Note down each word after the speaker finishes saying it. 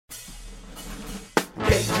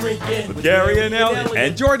drinking with Gary and Elliot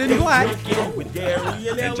and Jordan Black. Drinking with Gary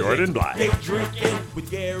and Elliot. Jordan Black. Day drinking with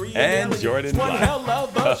Gary And Elliot. Jordan One Black. hell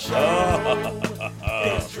of a show.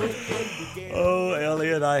 Day drinking with Gary. Oh,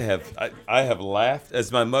 Elliot, I have laughed,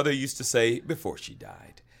 as my mother used to say before she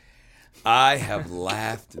died. I have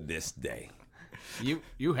laughed this day.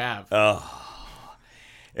 You have.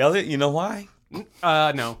 Elliot, you know why? No.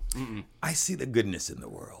 Mm-mm. I see the goodness in the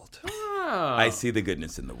world. Oh. I see the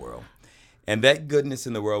goodness in the world. And that goodness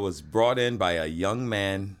in the world was brought in by a young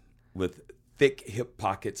man with thick hip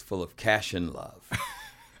pockets full of cash and love.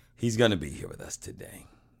 He's going to be here with us today.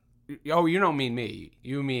 Oh, you don't mean me.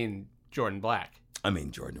 You mean Jordan Black. I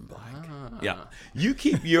mean Jordan Black. Yeah. You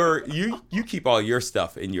keep your you keep all your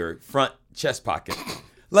stuff in your front chest pocket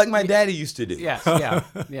like my daddy used to do. Yes, yeah.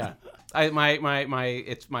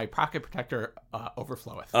 It's my pocket protector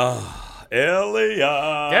overfloweth. Elliot.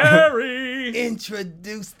 Gary.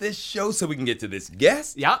 Introduce this show so we can get to this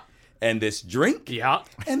guest Yeah. and this drink. Yeah.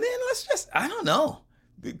 And then let's just, I don't know,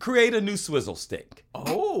 create a new swizzle stick.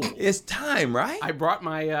 Oh. It's time, right? I brought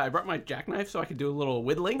my jackknife so I could do a little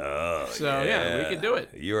whittling. So yeah, we could do it.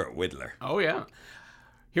 You're a whittler. Oh yeah.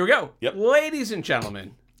 Here we go. Yep. Ladies and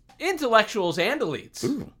gentlemen, intellectuals and elites.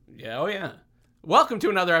 Ooh. Yeah, oh yeah. Welcome to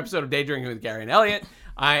another episode of Day Drinking with Gary and Elliot.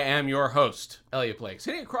 I am your host, Elliot Blake.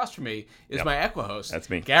 Sitting across from me is my equi-host. That's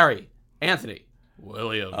me. Gary Anthony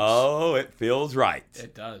Williams. Oh, it feels right.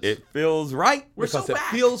 It does. It feels right We're because so it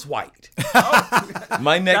back. feels white.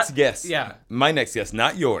 My next guest. yeah. My next guest,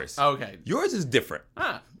 not yours. Okay. Yours is different.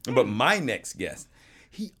 Ah. But my next guest,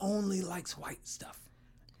 he only likes white stuff.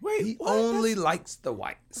 Wait, He what? only likes the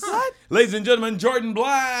whites. What? Ladies and gentlemen, Jordan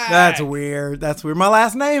Black. That's weird. That's weird. My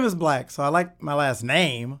last name is Black, so I like my last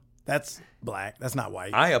name. That's Black. That's not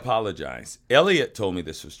white. I apologize. Elliot told me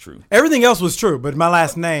this was true. Everything else was true, but my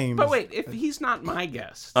last name. But wait, if he's not my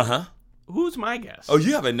guest, Uh-huh. who's my guest? Oh,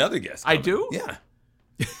 you have another guest. I coming. do? Yeah.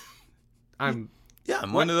 I'm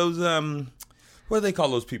I'm one of those, what do they call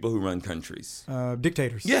those people who run countries?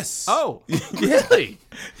 Dictators. Yes. Oh, Yeah. really?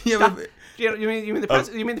 You ever- You mean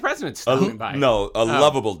the president's stopping by? no, a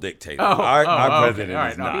lovable dictator. Oh, our okay. president All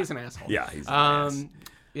right, is no, not. he's an asshole. Yeah, he's an ass.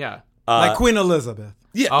 Yeah. Like Queen Elizabeth.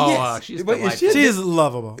 Yeah, Oh, yes. she's But is delightful. she She is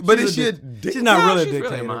lovable. But she's is she a She's dic- not No, really a she's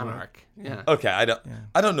dictator. really a but- monarch. Yeah. Okay, I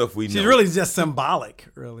don't know if we know. She's really just symbolic,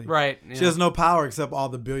 really. Right. She yeah. has no power except all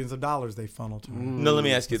the billions of dollars they funnel to her. No, let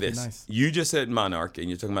me ask you Must be this. nice. You just said monarch, and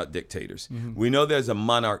you're talking about dictators. We know there's a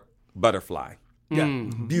monarch butterfly. Yeah.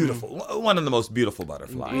 Beautiful. One of the most beautiful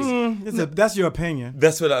butterflies. That's your opinion.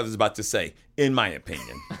 That's what I was about to say, in my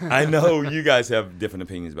opinion. I know you guys have different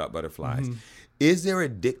opinions about butterflies. Is there a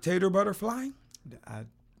dictator butterfly?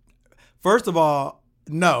 First of all,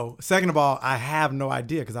 no. Second of all, I have no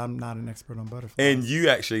idea because I'm not an expert on butterflies. And you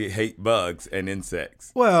actually hate bugs and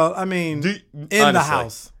insects. Well, I mean, in the honestly.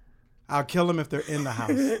 house. I'll kill them if they're in the house.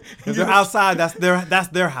 If they're outside, that's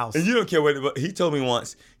their house. And you don't care what he told me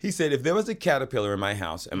once. He said, if there was a caterpillar in my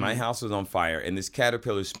house and my house was on fire and this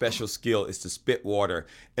caterpillar's special skill is to spit water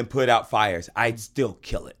and put out fires, I'd still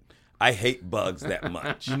kill it. I hate bugs that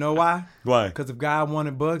much. You know why? Why? Because if God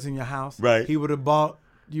wanted bugs in your house, Right. he would have bought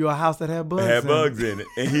you a house that had bugs. It had in bugs in it,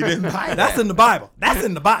 and he didn't buy that. That's in the Bible. That's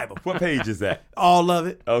in the Bible. What page is that? All of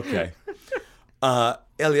it. Okay.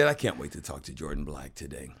 Elliot, I can't wait to talk to Jordan Black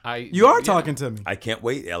today. You are talking to me, I can't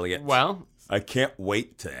wait, Elliot. Well, I can't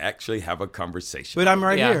wait to actually have a conversation. but I'm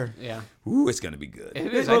right yeah. here. Yeah. Ooh, it's going to be good.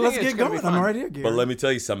 It is. Well, I let's think it's get gonna going. be I'm fun. right here, Gary. But let me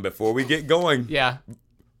tell you something before we get going. Yeah.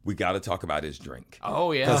 We got to talk about his drink.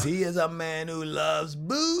 Oh yeah. Because he is a man who loves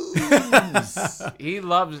booze. He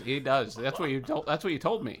does. That's what you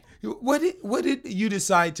told me. What did you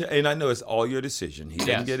decide to, and I know it's all your decision. He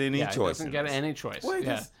didn't get any choice. Doesn't in get this. any choice. What,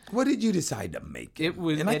 yeah. What did you decide to make?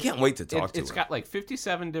 And I can't wait to talk to him. It's got like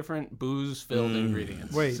 57 different booze-filled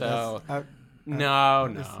ingredients. Wait. So that's- no.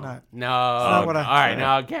 not what I- All right.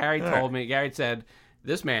 Now Gary told me. Gary said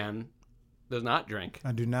this man does not drink,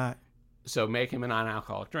 I do not. so make him a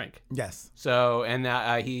non-alcoholic drink. Yes. So and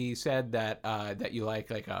he said that you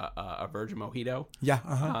like a virgin mojito. Yeah.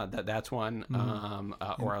 Uh-huh. That's one.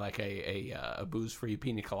 Or like a booze-free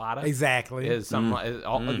pina colada. Exactly. Is some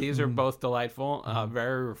these are both delightful,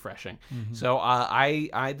 very refreshing. So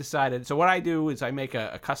I decided. So what I do is I make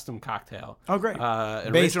a custom cocktail. Oh, great.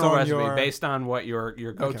 An Based original on recipe your- based on what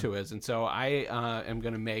your go-to is, and so I am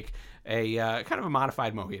going to make a kind of a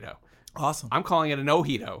modified mojito. Awesome. I'm calling it an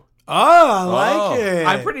ojito. Oh, I like Oh. it.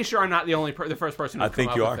 I'm pretty sure I'm not the first person who I come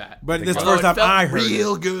think up you with are. that. But this is the Although first time it felt I heard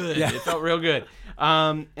real it. good. Yeah. It felt real good.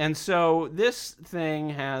 And so this thing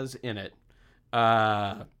has in it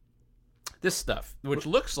this stuff, which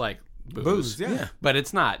looks like Booze, yeah. But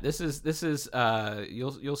it's not. This is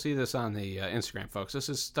you'll see this on the Instagram, folks. This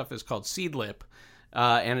stuff is called Seedlip,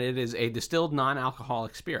 and it is a distilled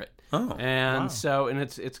non-alcoholic spirit. Oh, and so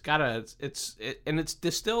it's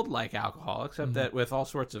distilled like alcohol, except that with all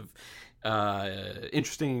sorts of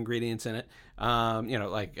interesting ingredients in it.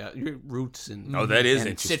 Like roots and that is and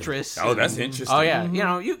interesting. Citrus. Oh, that's and- interesting. Oh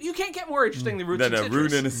yeah, you can't get more interesting than roots Than and a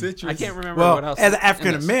citrus. root and a citrus. I can't remember Well, what else. as an in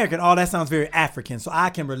African this. American, all that sounds very African, so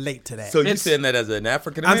I can relate to that. So you're It's- saying that as an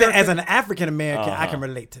African I'm saying American? as an African American, I can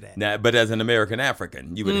relate to that. Nah, but as an American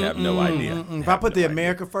African, you would have no idea. If I put the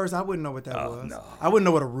America first, I wouldn't know what that was. no. I wouldn't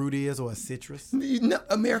know what a root is or a citrus. No,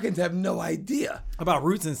 Americans have no idea. About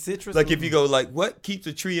roots and citrus. Like if you go like, what keeps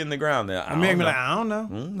a tree in the ground? American be like, I don't know.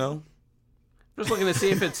 No. Just looking to see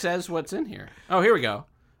if it says what's in here. Oh, here we go.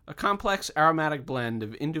 A complex aromatic blend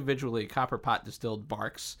of individually copper pot distilled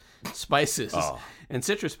barks, spices, and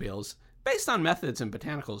citrus peels, based on methods and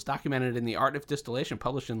botanicals documented in the Art of Distillation,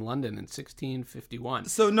 published in London in 1651.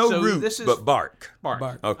 So root, this is but bark.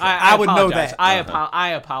 bark. Okay. I would know apologize. that. I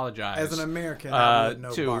apologize. As an American, I would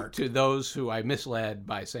know to bark. to those who I misled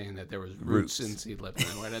by saying that there was roots in Seedlip,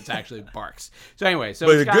 and when it's actually barks. So anyway, But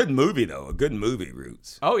it's a got- good movie, though. A good movie,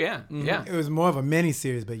 Roots. Oh yeah, yeah. It was more of a mini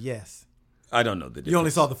series, but yes. I don't know the difference. You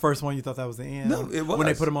only saw the first one. You thought that was the end. No, it was. when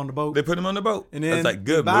they put him on the boat. They put him on the boat. and then That's like,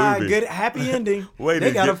 good bye, movie. good happy ending. Wait, they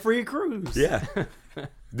it got a did- free cruise. Yeah.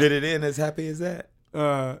 Did it end as happy as that?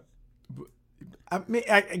 I mean,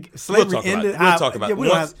 slavery talk about ended. it. We'll talk about it. we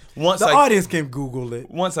don't Once- have- once the I- audience can Google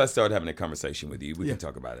it. Once I start having a conversation with you, we can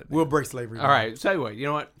talk about it. We'll break slavery. All right. So anyway, you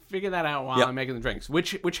know what? Figure that out while Yep. I'm making the drinks.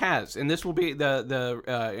 Which has, and this will be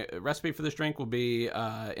the recipe for this drink will be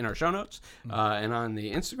in our show notes and on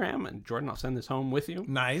the Instagram. And Jordan, I'll send this home with you.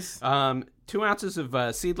 Nice. 2 ounces of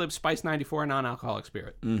Seedlip Spice 94 non-alcoholic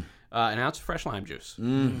spirit. An ounce of fresh lime juice.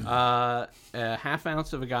 A half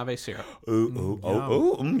ounce of agave syrup.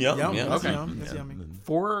 Yum. Yum. That's Okay. yum. That's yummy.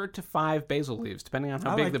 4 to 5 basil leaves, depending on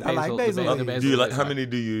how I big like- the I basil. like basil the leaves. basil Do you like? leaves How are. many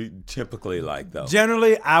do you typically like, though?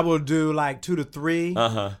 Generally, I will do like 2 to 3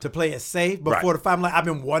 Uh-huh. to play it safe. But Right. 4 to 5, I'm like, I've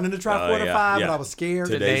been wanting to try 4 to yeah, 5, yeah. but I was scared.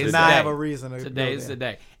 Today's the now I day. have a reason to go Today's there. the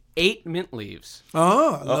day. 8 mint leaves.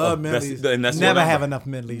 Oh, I love mint That's- leaves. and that's Never your have number. enough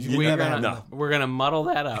mint leaves. You We're never have gonna enough. we're gonna muddle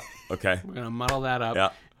that up. Okay. We're gonna muddle that up.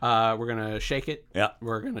 Yeah. We're gonna shake it. Yeah.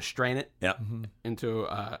 We're gonna strain it Yeah. into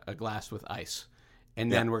a glass with ice,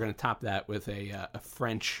 and then we're gonna top that with a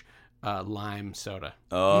French lime soda.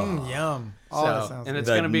 Oh. Yum. Oh, So, that sounds and good. it's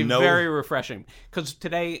going to be no- very refreshing because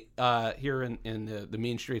today here in the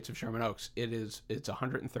mean streets of Sherman Oaks, it's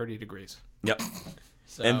 130 degrees. Yep.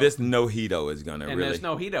 So, And this mojito is gonna and really. there's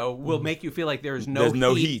no heat-o will make you feel like there's no There's heat.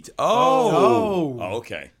 no heat. Oh. Oh.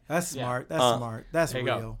 Okay. That's smart. That's smart. That's There you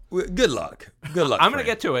go. real. Well, good luck. Good luck. I'm going to friend.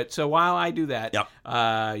 get to it. So while I do that,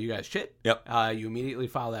 Yep. You guys chit. Yep. You immediately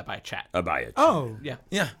follow that by chat. I'll buy it. Oh. Yeah.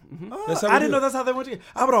 Yeah. Oh, That's how we I do didn't know it. that's how they went together.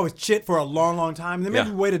 I would always chit for a long, long time, then maybe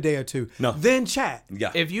Yeah. wait a day or two. No. Then chat.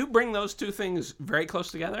 Yeah. If you bring those two things very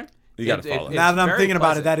close together, You gotta follow it. Now that I'm very thinking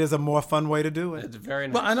about it, pleasant. that is a more fun way to do it. It's very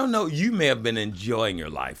nice. Well, I don't know. You may have been enjoying your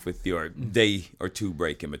life with your day or two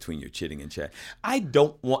break in between your chitting and chat. I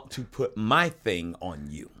don't want to put my thing on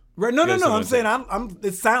you. Right? No, That's no. what I'm I'm saying saying.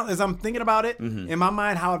 it sounds as I'm thinking about it in my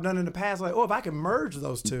mind, how I've done in the past. Like, oh, if I can merge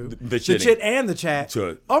those two, The chit chitting. and the chat.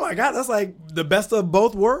 Sure. Oh my God, that's like the best of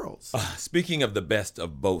both worlds. Speaking of the best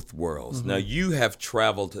of both worlds, now you have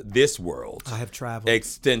traveled this world I have traveled.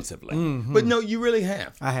 extensively. But no, you really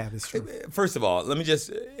have. I have. It's true. First of all, let me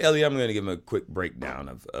just, Ellie, I'm going to give him a quick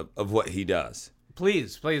breakdown of what he does.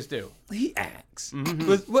 please do. He acts.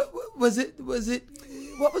 What was it?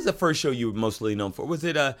 What was the first show you were mostly known for? Was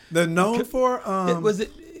it The known for was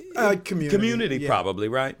it Community. Community, Yeah. probably,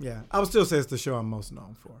 right? Yeah, I would still say it's the show I'm most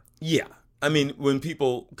known for. Yeah. I mean, when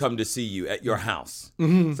people come to see you at your house,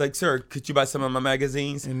 it's like, sir, could you buy some of my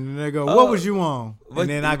magazines? And then they go, "What was you on?" what- And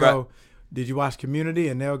then I go, "Did you watch Community?"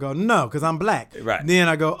 And they'll go, "No, because I'm black." Right. Then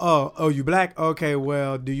I go, "Oh, you black? Okay,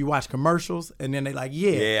 well, do you watch commercials?" And then they like,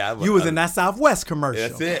 "Yeah, Yeah, you was in that Southwest commercial."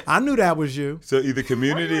 That's it. I knew that was you. So either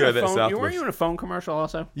Community or that Weren't Southwest. you in a phone commercial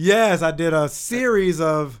also? Yes, I did a series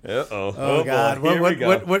of. Uh-oh. Oh God, boy. Here we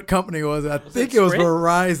go. what company was it? I think it it was Sprint?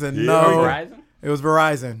 Verizon. Yeah. No, Verizon? it was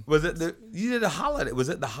Verizon. Was it you did a holiday? Was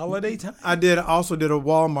it the holiday time? I also did a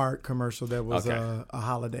Walmart commercial that was Okay. a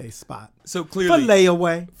holiday spot So for clearly,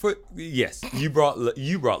 layaway. yes, you brought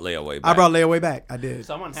layaway back. I brought layaway back. I did.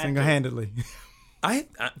 Someone had to. single-handedly. I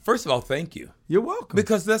first of all, thank you. You're welcome.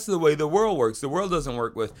 Because that's the way the world works. The world doesn't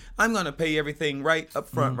work with, I'm going to pay everything right up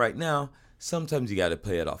front right now. Sometimes you got to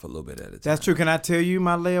pay it off a little bit at a time. That's true. Can I tell you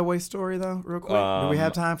my layaway story though, real quick? Do we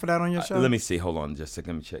have time for that on your show? Let me see. Hold on just a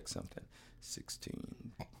second. Let me check something.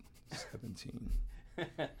 16, 17.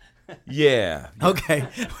 Yeah. Okay.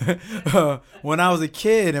 When I was a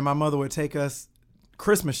kid and my mother would take us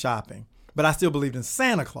Christmas shopping, but I still believed in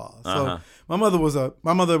Santa Claus. So my mother was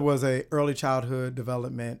a early childhood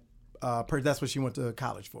development. That's what she went to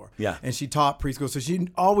college for. Yeah. And she taught preschool, so she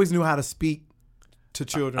always knew how to speak to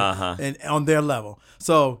children and on their level.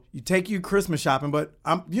 So you take you Christmas shopping, but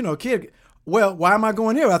I'm a kid. Well, why am I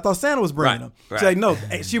going here? I thought Santa was bringing them. She's like, no.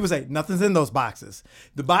 She would say, nothing's in those boxes.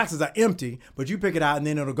 The boxes are empty, but you pick it out, and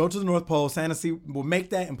then it'll go to the North Pole. Santa will make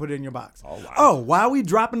that and put it in your box. Oh, wow. Oh, why are we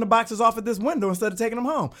dropping the boxes off at this window instead of taking them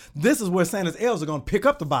home? This is where Santa's elves are going to pick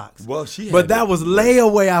up the box. Well, but that was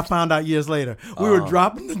layaway, I found out years later. We were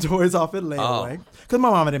dropping the toys off at layaway. Because my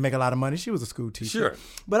mama didn't make a lot of money. She was a school teacher. Sure.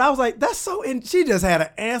 But I was like, that's so... And she just had an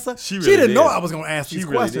answer. She didn't know I was going to ask these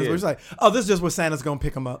really questions. did. But she's like, oh, this is just where Santa's going to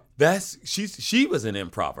pick them up. She was an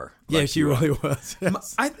improver. Yeah, like she really was.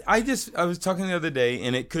 Yes. I was talking the other day,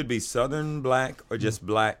 and it could be Southern black or just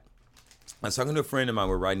black. I was talking to a friend of mine.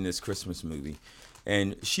 We're writing this Christmas movie,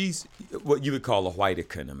 and she's what you would call a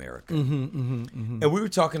white-American American. And we were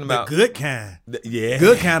talking about Good kind. yeah,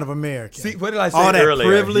 Good kind of American. See, what did I say all that earlier?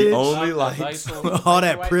 privilege. He only likes. All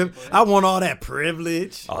that privilege. I want all that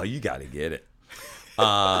privilege. Oh, you got to get it.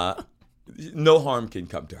 No harm can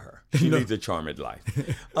come to her. She leads a charmed life.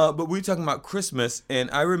 But we were talking about Christmas, and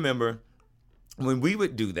I remember when we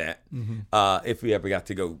would do that, if we ever got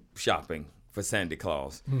to go shopping for Santa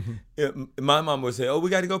Claus, my mom would say, oh, we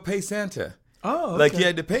got to go pay Santa. Oh, okay. Like you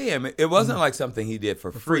had to pay him. It wasn't like something he did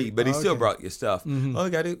for free, but he still brought you stuff. Oh, we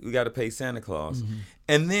got to pay Santa Claus.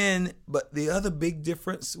 And then, but the other big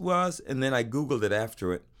difference was, and then I Googled it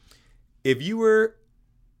after it, if you were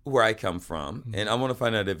where I come from, and I want to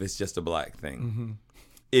find out if it's just a black thing.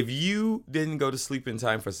 If you didn't go to sleep in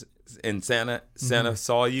time and Santa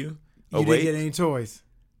saw you awake, didn't get any toys.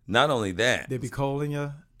 not only that, There'd be coal in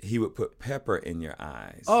your... he would put pepper in your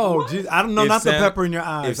eyes. Oh, geez, I don't know. If Not the Santa- pepper in your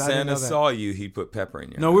eyes. If I didn't Santa know that. saw you, he'd put pepper in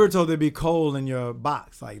your eyes. No, we were told there'd be coal in your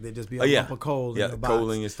box. Like there'd just be a lump of coal in your box. coal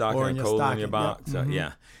in your stocking, or in your coal stocking. in your box.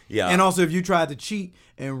 Yep. Yeah. And also, if you tried to cheat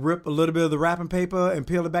and rip a little bit of the wrapping paper and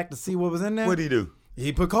peel it back to see what was in there, What'd he do?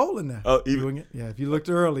 he put coal in there. Oh, If you looked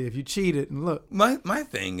early, if you cheated and look. My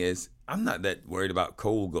thing is, I'm not that worried about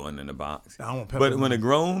coal going in the box. I want pepper But in when mine. a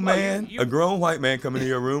grown man, you- a grown white man come into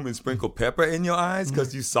your room and sprinkle pepper in your eyes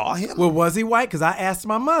because you saw him. Well, was he white? Because I asked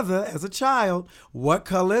my mother as a child, what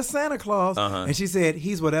color is Santa Claus? And she said,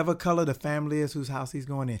 he's whatever color the family is whose house he's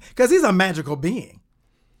going in. Because he's a magical being.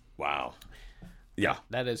 Wow. Yeah.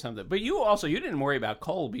 That is something. But you didn't worry about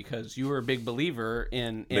coal because you were a big believer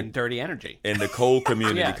in dirty energy. And the coal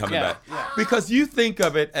community Yeah, coming yeah, back. Because you think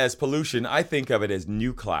of it as pollution, I think of it as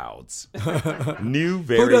new clouds. New,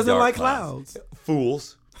 very Who doesn't dark like clouds?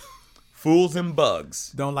 clouds? Fools and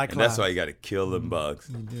bugs. Don't like and that's clouds. why you got to kill them bugs.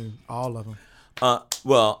 Dude, all of them.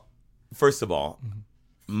 Well, first of all,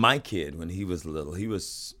 my kid, when he was little, he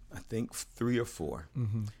was, I think, 3 or 4.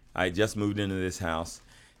 I had just moved into this house,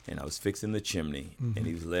 and I was fixing the chimney, and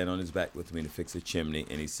he was laying on his back with me to fix the chimney,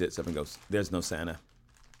 and he sits up and goes, "There's no Santa."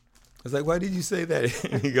 I was like, "Why did you say that?"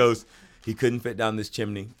 And he goes, "He couldn't fit down this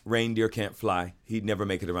chimney. Reindeer can't fly. He'd never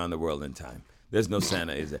make it around the world in time. There's no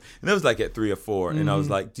Santa, is there?" And that was like at 3 or 4, and I was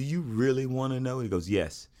like, "Do you really want to know?" And he goes,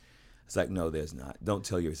 "Yes." It's like, "No, there's not. Don't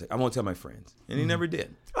tell you." He's like, "I won't tell my friends." And he never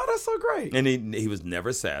did. Oh, that's so great. And he was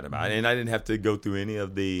never sad about it. And I didn't have to go through any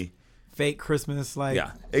of the, Fake Christmas, like.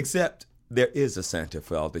 yeah, except there is a Santa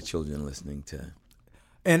for all the children listening to.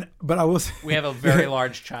 But I will say, We have a very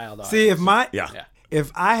large child audience. see, Yeah.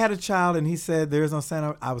 if I had a child and he said there is no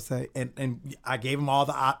Santa, I would say, and I gave him all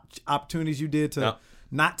the opportunities you did to Yeah.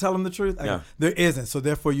 not tell him the truth. I go, Yeah. there isn't. So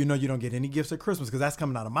therefore, you don't get any gifts at Christmas because that's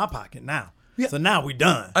coming out of my pocket now. Yeah. So now we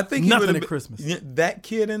done. I think he nothing would've at been- Christmas. Yeah, that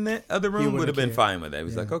kid in that other room wouldn't would have been care. fine with that. He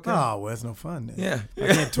was like, okay. Oh, well, it's no fun then. Yeah.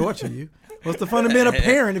 I can't torture you. What's the fun of being a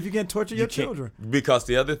parent if you can't torture your children? Because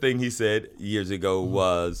the other thing he said years ago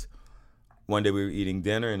was, one day we were eating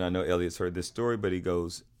dinner, and I know Elliot's heard this story, but he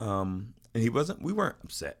goes, and we weren't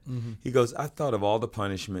upset. He goes, "I thought of all the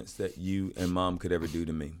punishments that you and Mom could ever do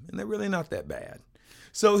to me, and they're really not that bad."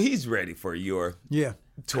 So he's ready for your Yeah.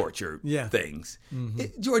 torture Yeah. things.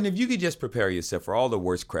 Jordan, if you could just prepare yourself for all the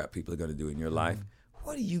worst crap people are going to do in your life,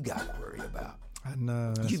 what do you got to worry about? I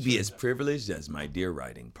know. that's You'd be as privileged as my dear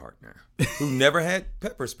writing partner, who never had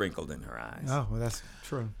pepper sprinkled in her eyes. Oh, well, that's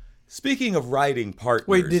true. Speaking of writing partners,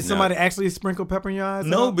 Wait, did now- somebody actually sprinkle pepper in your eyes?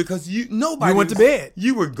 No, because nobody. You went to was- bed.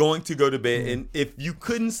 You were going to go to bed, and if you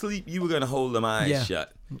couldn't sleep, you were going to hold them eyes Yeah.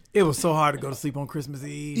 shut. It was so hard to go to sleep on Christmas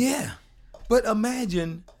Eve. Yeah, but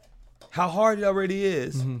imagine how hard it already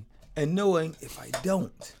is, and knowing if I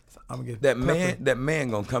don't, I'm gonna get that pepper. man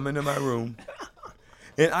gonna come into my room,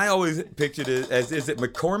 And I always pictured it as, is it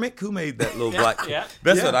McCormick who made that little black? yeah.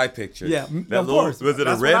 That's Yeah. what I pictured. Yeah, That of little, course. was it a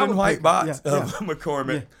That's what red I and would white pick. box Yeah, of yeah.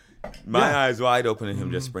 McCormick? My Yeah. eyes wide open and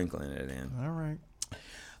him just sprinkling it in. All right.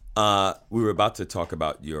 We were about to talk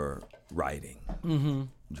about your writing,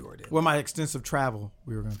 Jordan. Well, my extensive travel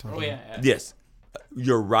we were going to talk Oh about. yeah. Yes,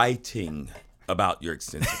 you're writing about your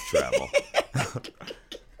extensive travel.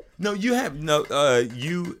 No, you have no.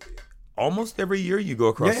 You almost every year you go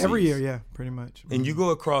across. Yeah, every seas. year, yeah, pretty much. And you go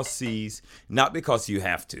across seas not because you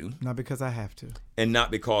have to, Not because I have to. and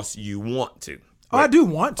not because you want to. Oh, I do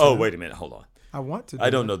want to. Oh, wait a minute, hold on. I want to. I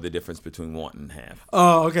don't know the difference between want and have.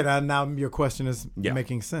 Oh, okay. Now your question is Yeah.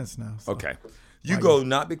 making sense now. so. Okay, you go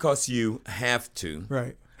not because you have to,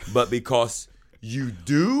 Right. but because you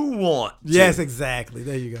do want to. Yes, exactly.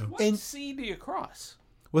 There you go. What sea do you cross?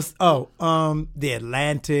 The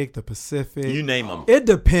Atlantic, the Pacific. You name them. It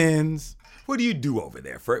depends. What do you do over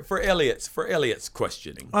there for Elliot's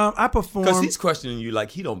questioning? I perform. Because he's questioning you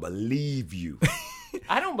like he don't believe you.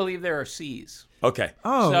 I don't believe there are seas. Okay.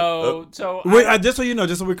 So Wait, just so you know,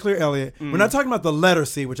 just so we're clear, Elliot, we're not talking about the letter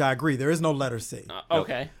C, which I agree. There is no letter C.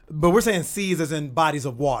 okay. But we're saying seas as in bodies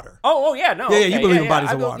of water. Oh yeah, no. Yeah, okay, you believe in yeah, bodies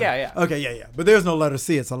I of go- water. Yeah. Okay, yeah. But there's no letter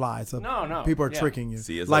C. It's a lie. So No. people are Yeah. tricking you.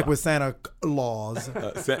 C is a Like lie. with Santa Claus.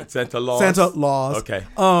 Santa Laws. Santa Laws. Okay.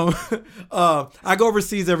 I go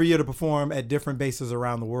overseas every year to perform at different bases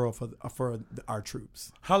around the world for our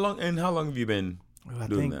troops. How long have you been I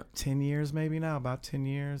doing think that? 10 years maybe now, about 10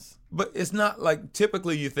 years. But it's not like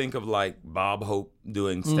typically you think of like Bob Hope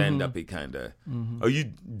doing stand-up-y kind of. Are you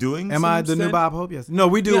doing Am some I the new stand- Bob Hope? Yes. No,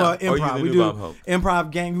 we do Yeah. Are you improv. the We new do Bob Hope?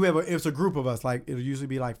 improv gang. It's a group of us. Like it'll usually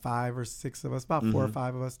be like 5 or 6 of us, about 4 or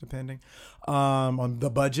 5 of us, depending on the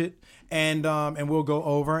budget. And we'll go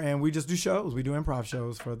over and we just do shows. We do improv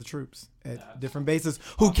shows for the troops at different bases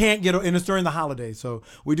who can't get, and it's during the holidays. So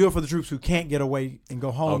we do it for the troops who can't get away and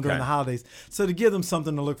go home during Okay. the holidays. So to give them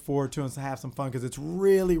something to look forward to and to have some fun, because it's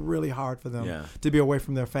really, really hard for them Yeah. to be away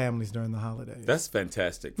from their families during the holidays. That's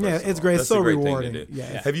fantastic. Yeah, first of it's all. great. It's That's so a great thing to rewarding. do.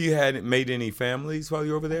 Yeah. Have you made any families while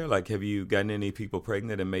you're over there? Like, have you gotten any people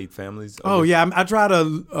pregnant and made families? Oh yeah, I try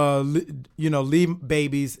to leave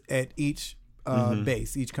babies at each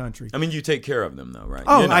base, each country. I mean, you take care of them though, right?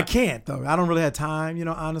 Oh, You're not I can't though. I don't really have time,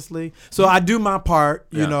 honestly. So I do my part,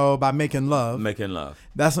 Yeah. by making love. making love.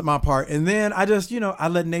 That's my part, and then I just, I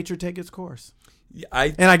let nature take its course, Yeah,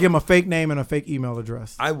 I and I give them a fake name and a fake email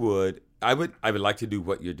address. would like to do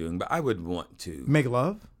what you're doing, but I would want to. Make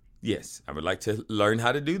love Yes, I would like to learn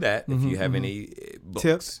how to do that. If you have any books.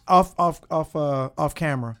 tips off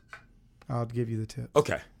camera. I'll give you the tips.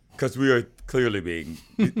 Okay, because we are clearly being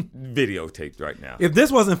videotaped right now. If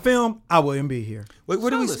this wasn't filmed, I wouldn't be here. Wait,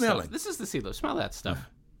 what are we this smelling? stuff. This is the CeeLo. Smell that stuff.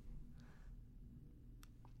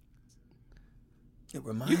 It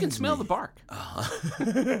reminds You can smell me. the bark.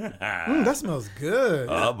 That smells good.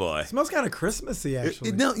 Oh boy. It smells kind of Christmassy,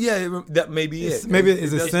 actually. That may be it. Maybe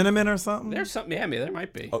is it does- cinnamon or something? There's something. Yeah, there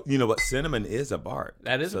might be. Oh, you know what? Cinnamon is a bark.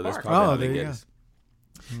 That is a that's bark. probably Oh, how they there you get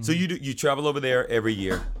go. it. So you travel over there every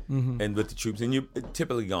year, and with the troops, and you're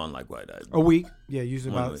typically gone like what? A week. Yeah,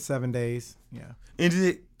 usually 1 about week. 7 days. Yeah. And is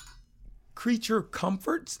it creature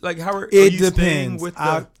comforts? Like how are It you staying depends. with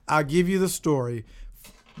the? I'll give you the story.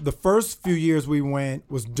 The first few years we went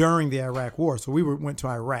was during the Iraq War, so we went to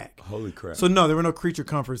Iraq. Holy crap! So no, there were no creature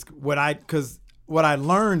comforts. What I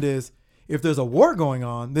learned is if there's a war going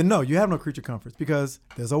on, then no, you have no creature comforts because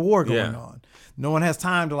there's a war going Yeah. on. No one has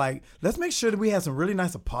time to let's make sure that we have some really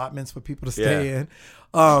nice apartments for people to stay Yeah. in.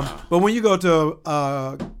 But when you go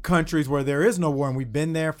to countries where there is no war, and we've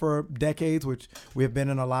been there for decades, which we have been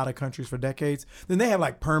in a lot of countries for decades, then they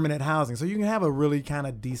have permanent housing. So you can have a really kind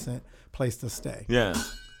of decent place to stay. Yeah.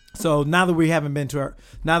 So now that we haven't been to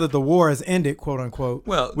now that the war has ended, quote unquote,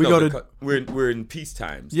 Well, we no, go to because we're in peace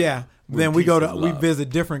times. yeah. We're Then we peace go and to we love. visit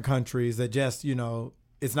different countries that just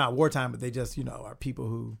it's not wartime, but they just are people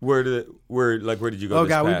who. Where did you go? Oh this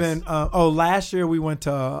God, we've past- been. Last year we went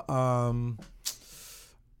to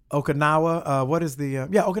Okinawa. What is the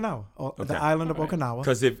Okinawa? Okay. The island of Okinawa.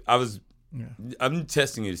 Because if I was, I'm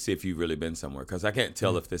testing you to see if you've really been somewhere. Because I can't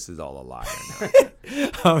tell if this is all a lie or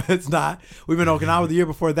not. It's not. We've been to Okinawa. The year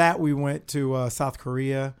before that, we went to South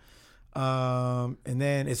Korea. And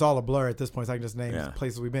then it's all a blur at this point. So I can just name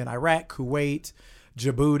places we've been: Iraq, Kuwait,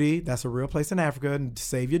 Djibouti. That's a real place in Africa. And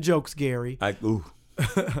save your jokes, Gary.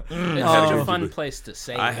 It's such a fun place to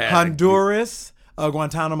say. I had- Honduras,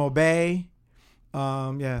 Guantanamo Bay,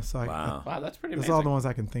 Yeah, so Wow. Wow, that's pretty that's amazing. all the ones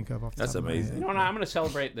I can think of. Off the That's top of my amazing. head. You know what? I'm going to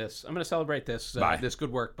celebrate this. I'm going to celebrate this Bye. this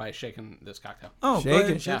good work by shaking this cocktail. Oh, Shake go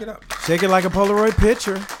ahead, it. shake it up. Shake it like a Polaroid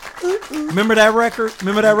picture. Remember that record?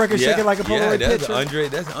 Shake it like a Polaroid that's picture. Andre.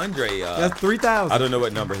 That's Andre. That's 3,000. I don't know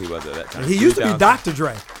what number he was at that time. He used to be 3,000? Dr.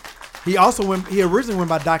 Dre. He originally went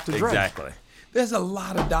by Dr. Dre. Exactly. There's a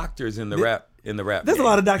lot of doctors in the rap. There's game. a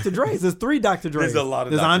lot of Dr. Dre's. There's 3 Dr. Dre's. There's a lot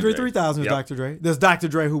of There's Dr. Andre Dre. 3000 is Yep. Dr. Dre. There's Dr.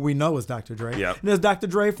 Dre, who we know is Dr. Dre. Yep. And there's Dr.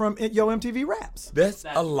 Dre from Yo MTV Raps. That's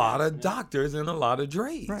a lot of doctors and a lot of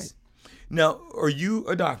Dre's. Right. Now, are you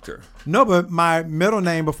a doctor? No, but my middle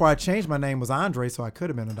name before I changed my name was Andre, so I could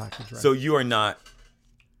have been a Dr. Dre. So you are not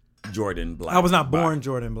Jordan Black. I was not born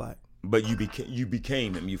Jordan Black. but you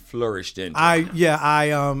became him. You flourished into.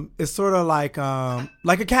 It's sort of like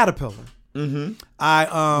a caterpillar.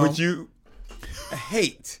 Mm-hmm. which you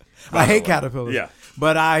hate. I hate caterpillars. Yeah.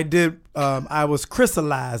 But I did. I was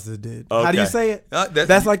crystallized. How do Okay. you say it? That's-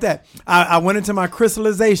 That's like that. I went into my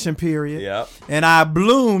crystallization period. Yep. And I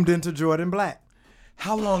bloomed into Jordan Black.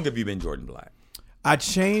 How long have you been Jordan Black? I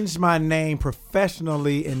changed my name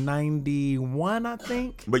professionally in 91, I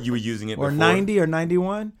think. But you were using it Or before? 90 or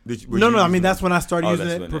 91. Were No, you I using mean, that's it? when I started Oh, using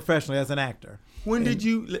that's it when professionally as an actor.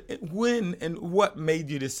 When and what made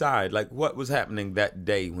you decide? Like, what was happening that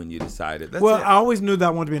day when you decided? That's Well, it. I always knew that I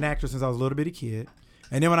wanted to be an actor since I was a little bitty kid.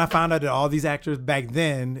 And then when I found out that all these actors back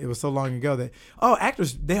then, it was so long ago that,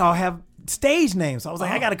 actors, they all have stage names. So I was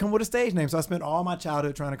like, I got to come with a stage name. So I spent all my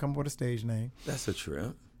childhood trying to come up with a stage name. That's a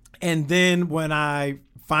trip. And then when I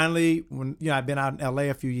finally, I'd been out in LA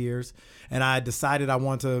a few years and I decided I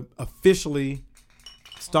wanted to officially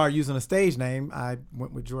start using a stage name, I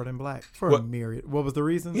went with Jordan Black for a myriad. What was the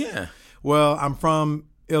reason? Yeah. Well, I'm from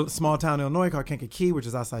small town Illinois called Kankakee, which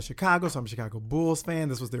is outside Chicago. So I'm a Chicago Bulls fan.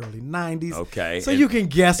 This was the early 90s. Okay. So you can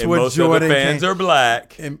guess And what most Jordan of the fans are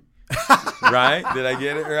black. And, Right? Did I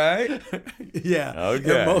get it right? yeah.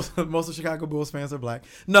 Okay. And most of Chicago Bulls fans are black.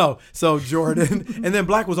 No. So Jordan. And then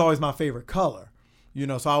black was always my favorite color.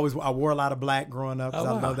 So I wore a lot of black growing up because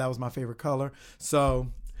I loved that was my favorite color. So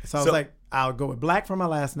I was like, I'll go with black for my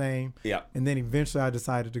last name. Yeah. And then eventually I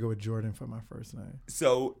decided to go with Jordan for my first name.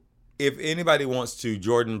 So if anybody wants to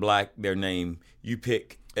Jordan Black their name, you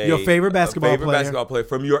pick Your favorite basketball player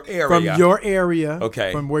from your area. From your area.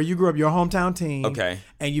 Okay. From where you grew up, your hometown team. Okay.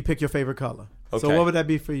 And you pick your favorite color. Okay. So what would that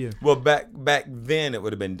be for you? Well, back then it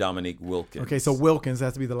would have been Dominique Wilkins. Okay, so Wilkins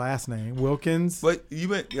has to be the last name. Wilkins. But you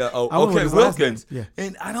went, I went okay, with his last Wilkins. name. Yeah.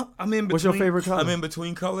 And I'm in between. What's your favorite color? I'm in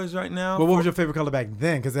between colors right now. Well, what was your favorite color back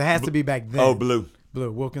then? Because it has to be back then. Oh, blue. Blue.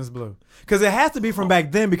 Wilkins blue. Because it has to be from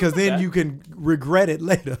back then because then you can regret it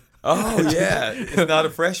later. Oh, yeah. It's not a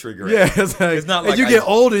fresh regret. Yeah. It's not like as you get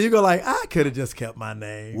older, you go like, I could have just kept my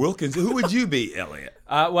name. Wilkins. Who would you be, Elliot?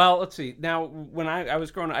 Well, let's see. Now, when I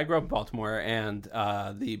was growing up, I grew up in Baltimore, and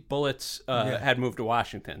the Bullets had moved to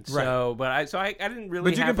Washington. So, Right. I didn't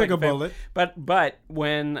really. But you have can pick like a Bullet. But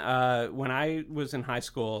when I was in high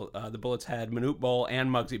school, the Bullets had Manute Bol and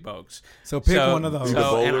Muggsy Bogues. So pick one of those. Either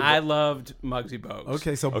Bol And or I loved Muggsy Bogues.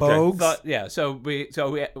 Okay, so Okay. Bogues.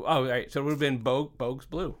 So all right. So it would have been Bogues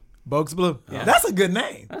Blue. Bogues blue. Yeah. That's a good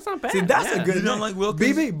name. That's not bad. See, that's yeah. a good You don't name. like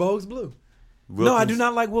Wilkins? BB, Bogues blue. No, I do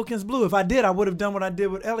not like Wilkins blue. If I did, I would have done what I did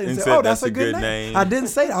with Elliot and And said, said, "Oh, that's a good name." I didn't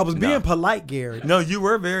say that. I was No. being polite, Gary. No, you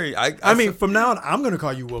were very. I mean, from now on, I'm going to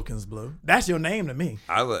call you Wilkins blue. That's your name to me.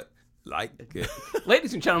 I would like it.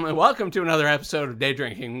 Ladies and gentlemen, welcome to another episode of Day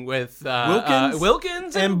Drinking with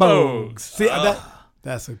Wilkins and Bogues. Bogues. See,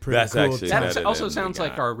 that's a pretty That's cool actually title. better That also than sounds the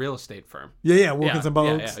like guy. our real estate firm. Yeah, Wilkins Yeah, and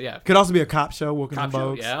Bogues. yeah. Could also be a cop show, Wilkins Cop and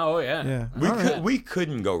show. Bogues. Yeah, oh yeah. Yeah. We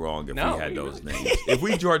couldn't go wrong if No, we had we those really- names. If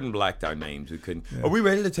we Jordan Blacked our names, we couldn't. Are we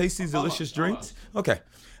ready to taste these delicious drinks? Okay.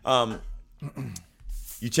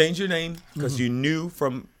 You changed your name because you knew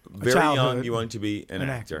from very young childhood. you wanted to be an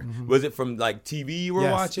actor. actor. Was it from like TV you were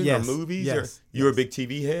Yes, watching yes, or movies? yes, Or you were a big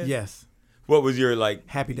TV head? Yes. What was your like?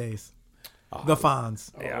 Happy Days. The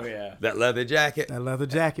Fonz. Oh yeah. That leather jacket. That leather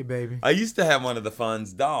jacket, baby. I used to have one of the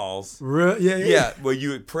Fonz dolls. Yeah. Yeah, where you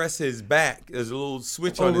would press his back. There's a little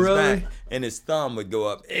switch on his really? back, and his thumb would go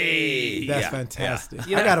up. Hey, That's yeah, fantastic.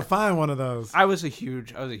 You I know- got to find one of those. I was a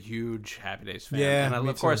huge Happy Days fan. Yeah, and me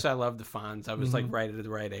of course too. I loved the Fonz. I was like right at the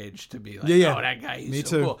right age to be like, Yeah. oh, that guy, he's Me so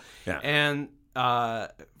too. cool. Yeah. And a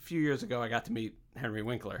few years ago, I got to meet Henry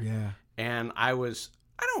Winkler. Yeah. And I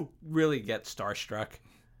don't really get starstruck.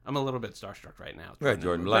 I'm a little bit starstruck right now. Right,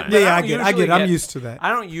 Jordan Black. But Yeah, I I don't get it. usually I'm used to that. I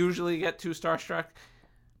don't usually get too starstruck.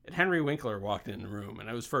 And Henry Winkler walked in the room, and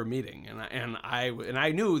it was for a meeting, and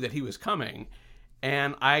I knew that he was coming,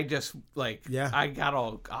 And I just I got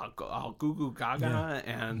all goo goo gaga,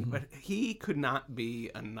 but he could not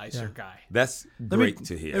be a nicer guy. That's great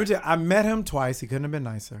to hear. Let me tell you, I met him twice. He couldn't have been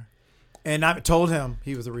nicer. And I told him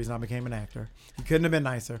he was the reason I became an actor. He couldn't have been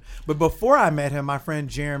nicer. But before I met him, my friend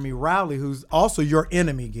Jeremy Rowley, who's also your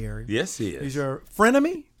enemy, Gary. Yes, he is. He's your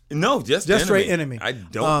frenemy? No, just straight enemy. I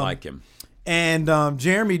don't like him. And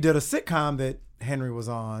Jeremy did a sitcom that Henry was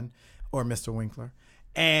on, or Mr. Winkler.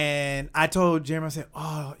 And I told Jeremy, I said,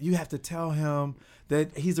 "Oh, you have to tell him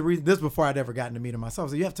that he's the reason." This was before I'd ever gotten to meet him myself.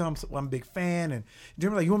 So you have to tell him I'm a big fan. And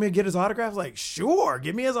Jeremy was like, "You want me to get his autograph?" I was like, "Sure,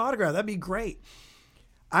 give me his autograph. That'd be great."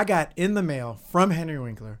 I got in the mail from Henry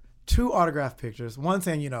Winkler 2 autograph pictures. One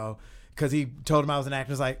saying, because he told him I was an actor,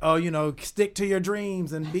 it was like, "Oh, stick to your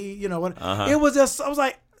dreams and be, what." It was just, I was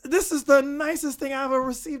like, this is the nicest thing I've ever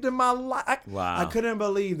received in my life. Wow. I couldn't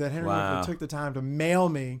believe that Henry Winkler took the time to mail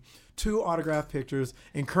me 2 autograph pictures,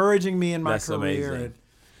 encouraging me in my career. Amazing.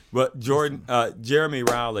 But Jeremy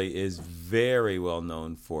Rowley is very well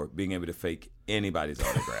known for being able to fake anybody's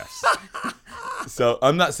autographs. So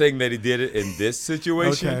I'm not saying that he did it in this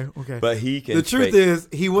situation. Okay. But he can. The truth is,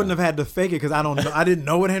 he wouldn't have had to fake it because I didn't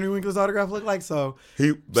know what Henry Winkler's autograph looked like. So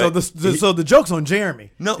the joke's on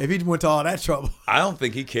Jeremy. No, if he went to all that trouble, I don't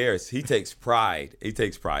think he cares. He takes pride. He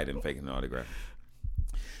takes pride in faking an autograph.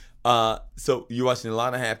 So you're watching a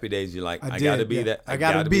lot of Happy Days. You're like, I gotta be that. I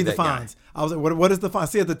gotta be the Fonz. I was like, what is the Fonz?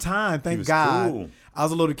 See, at the time, thank God, cool. I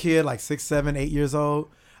was a little kid, like 6, 7, 8 years old.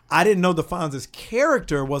 I didn't know the Fonz's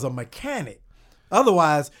character was a mechanic.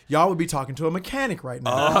 Otherwise, y'all would be talking to a mechanic right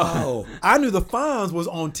now. Oh. I knew the Fonz was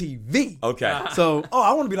on TV. Okay. So,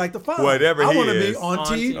 I want to be like the Fonz. Whatever I want to be on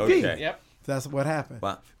TV. Okay. Yep. That's what happened.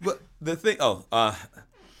 Wow. But the thing,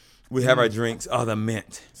 we have our drinks. Oh, the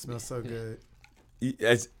mint. Smells so good.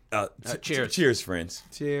 Cheers. Cheers, friends.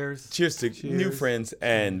 Cheers. Cheers to new friends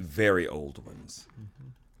and very old ones.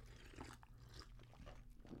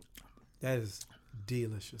 That is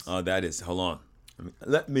delicious. Oh, that is. Hold on.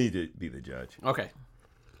 Let me be the judge. Okay.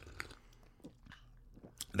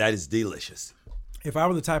 That is delicious. If I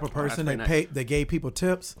were the type of person that gave people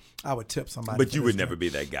tips, I would tip somebody. But you would never be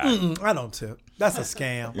that guy. I don't tip. That's a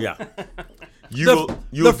scam. Yeah.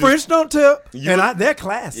 The French don't tip, they're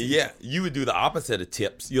classy. Yeah, you would do the opposite of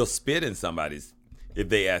tips. You'll spit in somebody's if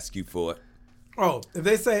they ask you for it. Oh, if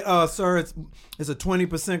they say, "Sir, it's a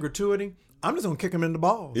 20% gratuity," I'm just gonna kick them in the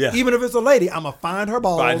balls. Yeah. Even if it's a lady, I'm gonna find her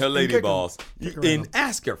balls. Find her lady balls. And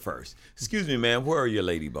ask her first. "Excuse me, man, where are your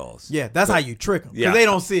lady balls?" Yeah, that's how you trick them. Yeah. Because they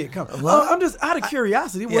don't see it coming. I'm just out of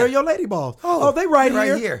curiosity. Where are your lady balls? Oh, they right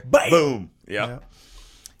here. Bam. Boom. Yeah.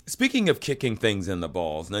 Speaking of kicking things in the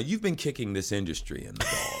balls, now you've been kicking this industry in the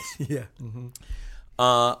balls. Yeah. Mm-hmm.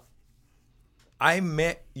 I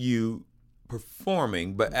met you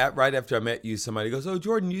performing, but right after I met you, somebody goes, "Oh,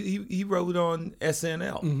 Jordan, he wrote on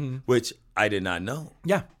SNL," which I did not know.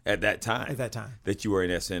 Yeah. At that time. That you were an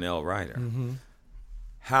SNL writer. Mm-hmm.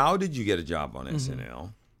 How did you get a job on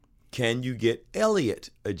SNL? Can you get Elliot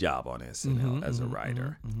a job on SNL as a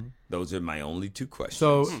writer? Those are my only 2 questions.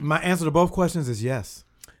 So my answer to both questions is yes.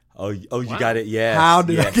 Oh, you got it. Yes. How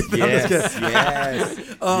did I get the job?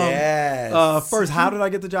 Yes. First, how did I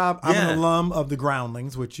get the job? I'm an alum of the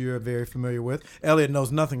Groundlings, which you're very familiar with. Elliot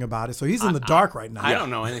knows nothing about it, so he's in the dark right now. I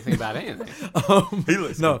don't know anything about anything.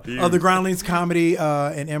 The Groundlings comedy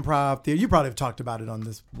and improv theater. You probably have talked about it on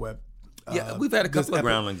this web. We've had a couple of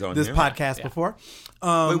Groundlings on this podcast before.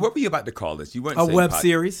 Wait, what were you about to call this? You weren't a web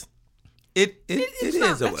series. It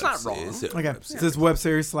is a web not series. wrong. Okay, it's this web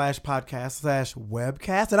series /podcast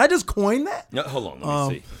 /webcast. Did I just coin that? No, hold on,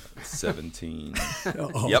 let me see. 17.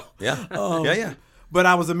 Yep. Yeah. Yeah. But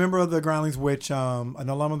I was a member of the Groundlings, which an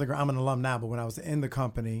alum of the. I'm an alum now, but when I was in the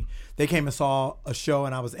company, they came and saw a show,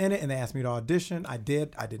 and I was in it, and they asked me to audition. I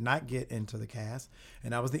did. I did not get into the cast,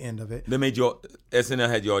 and that was the end of it. They made SNL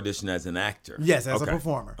had you audition as an actor. Yes, as a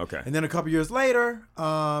performer. Okay. And then a couple years later,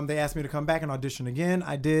 they asked me to come back and audition again.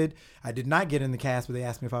 I did. I did not get in the cast, but they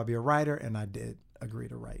asked me if I'd be a writer, and I did agree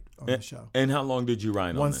to write on the show. And how long did you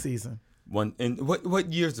write on it? 1 season. And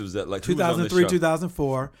what years was that? Like 2003,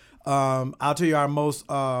 2004. I'll tell you our most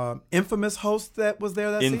infamous host that was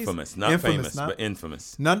there that season. Infamous, not famous, but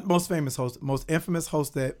infamous. Not most famous host, most infamous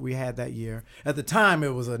host that we had that year. At the time,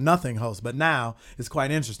 it was a nothing host, but now it's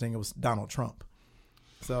quite interesting. It was Donald Trump.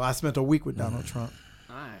 So I spent a week with Donald Trump.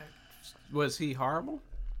 Was he horrible?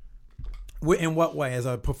 In what way? As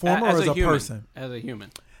a performer or as a person? As a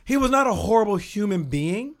human. He was not a horrible human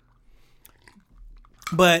being,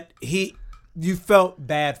 but you felt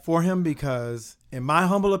bad for him because, in my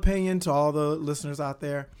humble opinion, to all the listeners out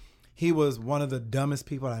there, he was one of the dumbest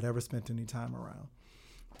people I'd ever spent any time around.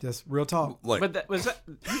 Just real talk. What? But that was that.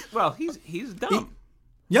 Well, he's dumb.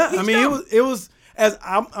 Yeah, I mean, dumb. it was as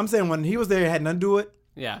I'm saying when he was there, it had nothing to do with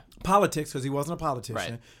Yeah. politics because he wasn't a politician.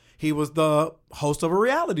 Right. He was the host of a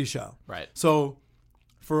reality show. Right. So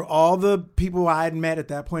for all the people I had met at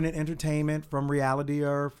that point in entertainment, from reality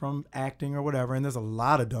or from acting or whatever, and there's a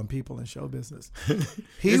lot of dumb people in show business.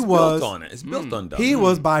 It's built on it. It's built on dumb. He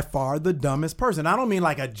was by far the dumbest person. I don't mean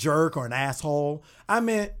like a jerk or an asshole. I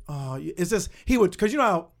meant, it's just, he would, because you know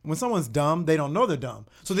how when someone's dumb, they don't know they're dumb.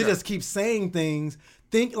 So they just keep saying things,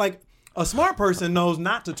 like a smart person knows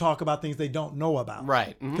not to talk about things they don't know about.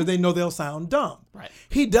 Right. Because they know they'll sound dumb. Right.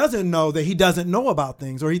 He doesn't know that he doesn't know about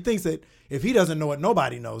things, or he thinks that if he doesn't know it,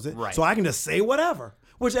 nobody knows it. Right. So I can just say whatever,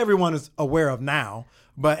 which everyone is aware of now.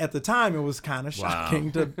 But at the time, it was kind of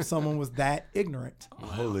shocking to someone was that ignorant.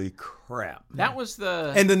 Holy crap. That was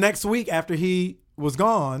the. And the next week after he was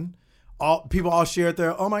gone, people all shared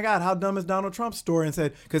their, oh my God, how dumb is Donald Trump's story, and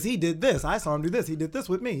said, because he did this. I saw him do this. He did this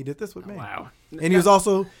with me. He did this with me. Wow. And he was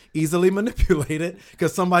also easily manipulated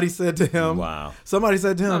because somebody said to him, Wow. Somebody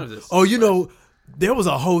said to None of him, this oh, is you know, there was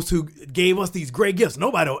a host who gave us these great gifts.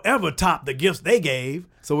 Nobody will ever top the gifts they gave.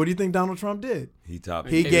 So what do you think Donald Trump did? He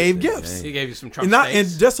gave gifts. He gave you some Trump And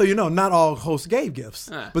steaks. just so you know, not all hosts gave gifts.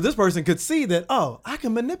 But this person could see that, I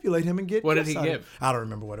can manipulate him and get What did gifts he out of give? it. I don't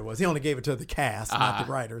remember what it was. He only gave it to the cast, not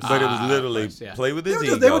the writers. But it was literally course, yeah. play with his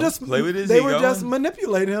ego. They were just play with his They ego. were just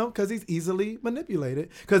manipulating him because he's easily manipulated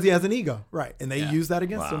because he has an ego, right? And they use that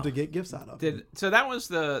against him to get gifts out of him. So that was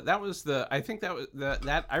the I think that was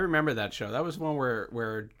that I remember that show. That was one where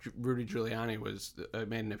Rudy Giuliani was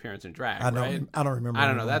made an appearance in drag. I don't right? remember. I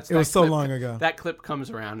don't know. It was so clip- long ago. That clip comes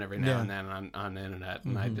around every now Yeah. and then on the internet,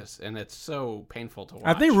 and it's so painful to watch.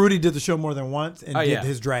 I think Rudy did the show more than once and did yeah.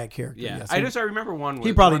 his drag character. Yeah, Yes. I remember one.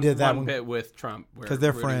 He probably did that one one. bit with Trump Because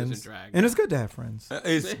they're Rudy was in friends, drag. and it's good to have friends.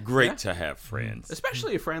 It's great to have friends.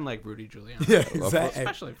 especially a friend like Rudy Giuliani. Yeah, exactly.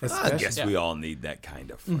 Especially for I guess Yeah. we all need that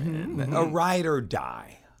kind of friend. A ride or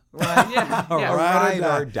die. yeah, A yeah. ride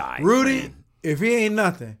or die Rudy, friend. if he ain't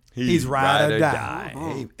nothing, he's ride or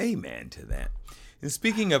die. Amen to that. And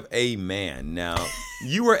speaking of a man, now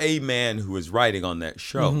you were a man who was writing on that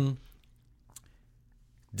show.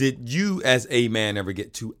 Did you, as a man, ever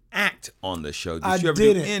get to act on the show? Did I you ever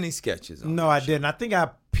didn't. do any sketches on No, I didn't. I think I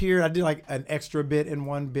appeared. I did like an extra bit in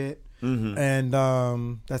one bit, and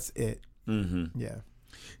that's it. Yeah.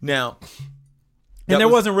 Now, And there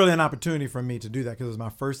wasn't really an opportunity for me to do that because it was my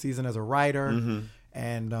first season as a writer,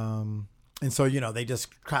 and so they just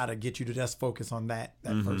try to get you to just focus on that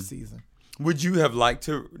first season. would you have liked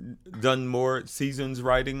to done more seasons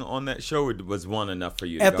writing on that show, or was one enough for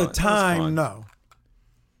you? At the time, no,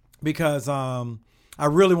 because I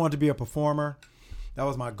really wanted to be a performer. That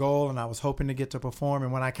was my goal, and I was hoping to get to perform.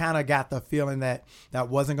 And when I kind of got the feeling that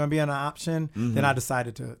wasn't going to be an option, then I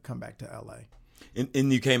decided to come back to LA.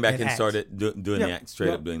 And you came back And and act. started doing Yep. the act, straight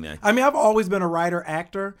Yep. up doing the act. I mean, I've always been a writer,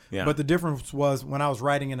 actor, Yeah. but the difference was when I was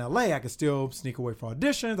writing in LA, I could still sneak away for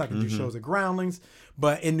auditions. I could do shows at Groundlings.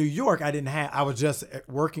 But in New York, I was just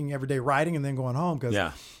working every day writing and then going home because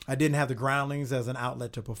I didn't have the Groundlings as an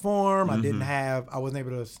outlet to perform. I wasn't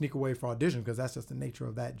able to sneak away for auditions because that's just the nature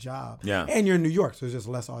of that job. Yeah. And you're in New York, so there's just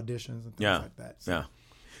less auditions and things like that. So. Yeah.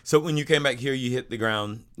 So when you came back here, you hit the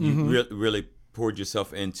ground. You really poured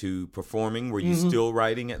yourself into performing. Were you still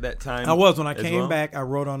writing at that time? I was. When I as came well? back, I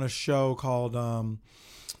wrote on a show called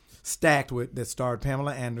Stacked that starred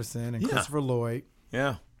Pamela Anderson and Christopher Lloyd.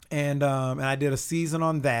 Yeah. And I did a season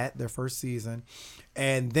on that, their first season.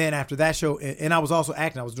 And then after that show, and I was also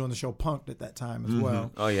acting. I was doing the show Punked at that time as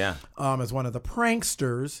well. Oh, yeah. As one of the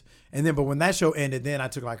pranksters. And then, but when that show ended, then I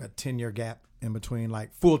took like a 10-year gap in between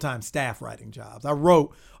like full-time staff writing jobs. I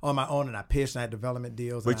wrote on my own and I pitched and I had development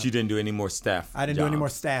deals. But you didn't do any more staff I didn't do any jobs more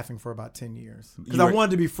staffing for about 10 years. Because You I were-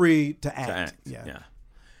 wanted to be free to act. to act. Yeah.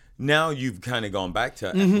 Now you've kind of gone back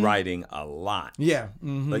to writing a lot. Yeah.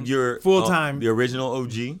 Like you're Full-time. the original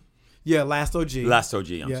OG. Yeah, Last OG. Last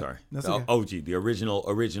OG, I'm Yeah, sorry. that's The okay. OG, the original.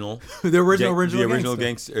 the original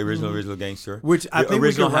gangster. Original gangster. Which I the think we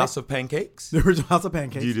original could write- House of Pancakes. The original House of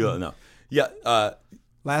Pancakes. You do no. Yeah,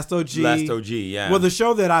 Last OG. Last OG, yeah. Well, the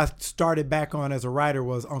show that I started back on as a writer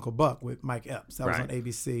was Uncle Buck with Mike Epps. That was Right. on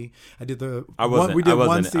ABC. I did the. I wasn't. We did I wasn't,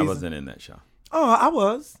 one season. I wasn't in that show. Oh, I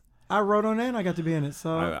was. I wrote on it and I got to be in it.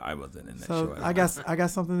 So, I wasn't in that show. I got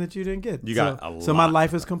something that you didn't get. You got a So my lot.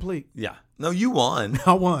 life is complete. Yeah. No, you won.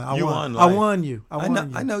 I won. I You won. won I life. won you. I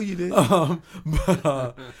won you. I know you did.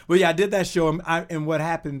 But yeah, I did that show, and what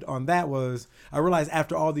happened on that was I realized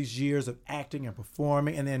after all these years of acting and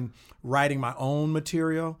performing, and then writing my own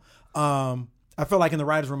material, I I felt like in the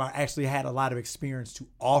writer's room, I actually had a lot of experience to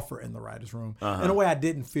offer in the writer's room in a way I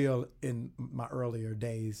didn't feel in my earlier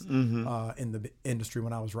days in the industry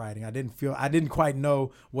when I was writing. I didn't quite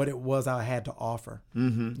know what it was I had to offer,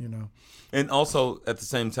 you know. And also at the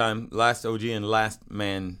same time, Last OG and Last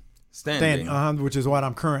Man Standing. Which is what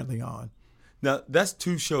I'm currently on. Now, that's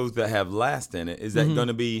 2 shows that have Last in it. Is that going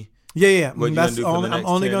to be... Yeah. What That's you gonna do for the I'm next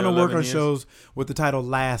only 10 or going to work 11 on years? shows with the title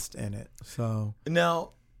Last in it. So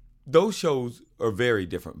Now, those shows are very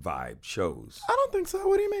different vibe shows. I don't think so.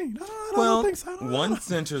 What do you mean? I don't think so. One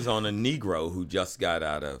centers on a Negro who just got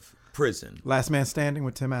out of prison. Last Man Standing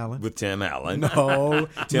with Tim Allen. With Tim Allen. No,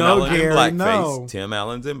 Tim no, Allen Gary, in blackface. no. Tim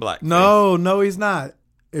Allen's in blackface. No, he's not.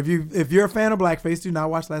 If you're a fan of blackface, do not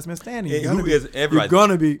watch Last Man Standing. You're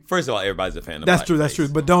gonna be. First of all, everybody's a fan of That's blackface. true. That's true.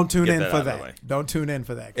 But don't tune Get in that for out of the that. way. Don't tune in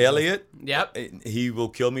for that. Elliot, Yep. he will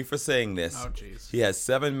kill me for saying this. Oh, jeez. He has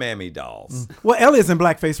 7 mammy dolls. Well, Elliot's in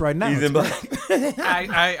blackface right now. He's in black.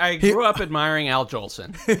 I grew up admiring Al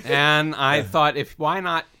Jolson, and I thought, why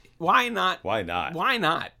not? Why not?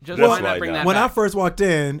 Just That's why why not bring not. that When I back? first walked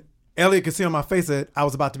in, Elliot could see on my face that I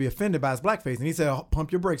was about to be offended by his blackface, and he said, oh, "Pump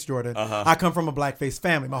your brakes, Jordan. I come from a blackface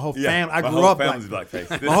family. My whole family. I my grew whole up family's blackface.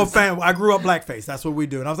 blackface. My whole family. I grew up blackface. That's what we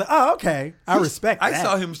do." And I was like, "Oh, okay. I respect that." I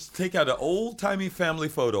saw him take out an old-timey family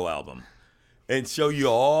photo album and show you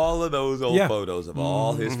all of those old photos of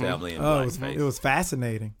all his family in Oh, blackface. it was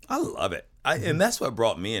fascinating. I love it. And that's what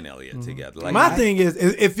brought me and Elliot together. Like, My thing is,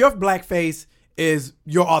 if your blackface is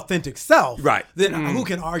your authentic self, Right. then who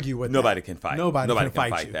can argue with Nobody that? can fight. Nobody can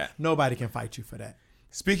fight you. that. Nobody can fight you for that.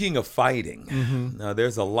 Speaking of fighting, now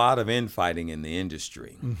there's a lot of infighting in the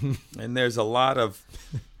industry. And there's a lot of...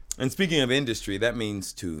 And speaking of industry, that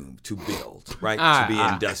means to build, right? To be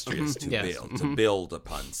industrious, to Yes. build, to build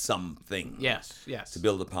upon something. Yes. To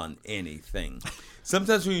build upon anything.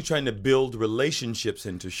 Sometimes when you're trying to build relationships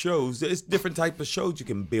into shows, there's different type of shows you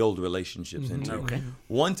can build relationships into. Okay.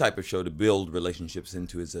 One type of show to build relationships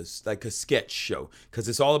into is like a sketch show because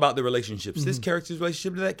it's all about the relationships. This character's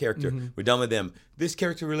relationship to that character. We're done with them. This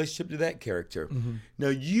character relationship to that character. Now,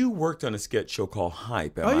 you worked on a sketch show called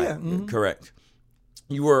Hype. Am I correct?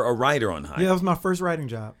 You were a writer on Hype. Yeah, that was my first writing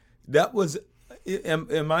job. That was...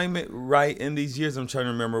 Am I right in these years? I'm trying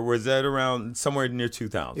to remember. Was that around somewhere near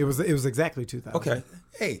 2000? It was exactly 2000. Okay.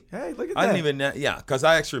 Hey, look at I that. didn't even. Yeah, because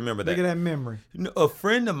I actually remember that. Look at that memory. You know, a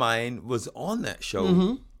friend of mine was on that show.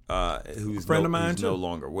 Who's friend of mine, who's no too.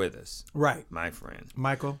 longer with us. Right. My friend.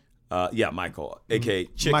 Michael. Michael, aka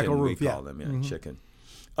Chicken. Michael we Roof, call him. Chicken.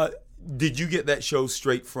 Did you get that show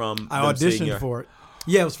straight from? I them seeing auditioned your- for it.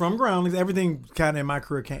 Yeah, it was from Groundlings. Everything kind of in my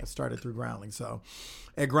career started through Groundlings. So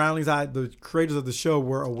at Groundlings, the creators of the show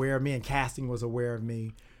were aware of me, and casting was aware of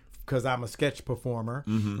me because I'm a sketch performer.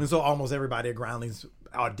 And so almost everybody at Groundlings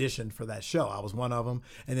auditioned for that show. I was one of them.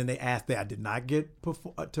 And then they asked that I did not get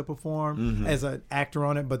to perform as an actor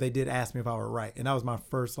on it, but they did ask me if I were right. And that was my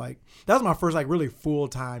first really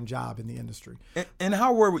full-time job in the industry. And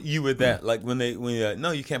how were you with that? Like when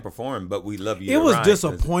no, you can't perform, but we love you. It to was write.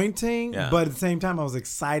 disappointing, Yeah. but at the same time, I was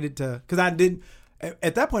excited because I didn't.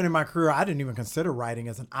 At that point in my career, I didn't even consider writing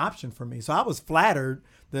as an option for me. So I was flattered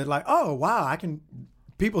that, like, oh wow,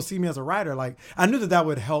 people see me as a writer. Like, I knew that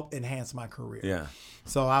would help enhance my career. Yeah.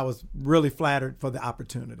 So I was really flattered for the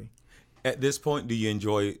opportunity. At this point, do you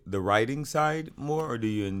enjoy the writing side more, or do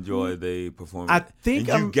you enjoy the performance? I think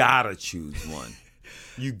and you gotta choose one.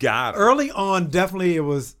 You gotta. Early on, definitely it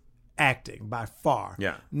was acting by far.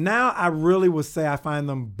 Yeah. Now I really would say I find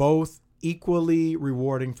them both equally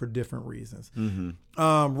rewarding for different reasons.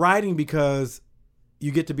 Writing because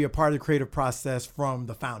you get to be a part of the creative process from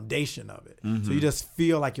the foundation of it. So you just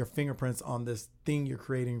feel like your fingerprints on this thing you're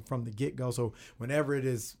creating from the get-go. So whenever it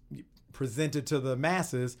is presented to the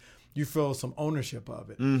masses, you feel some ownership of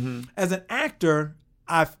it. As an actor,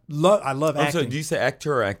 I love acting. So do you say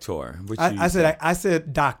actor or actor? Which I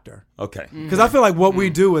said doctor. Okay. Because I feel like what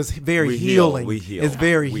we do is very We heal, healing. we heal, It's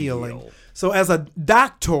very we healing. heal. So as a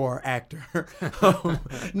doctor actor,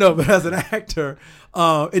 no, but as an actor,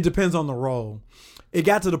 it depends on the role. It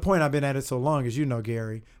got to the point I've been at it so long, as you know,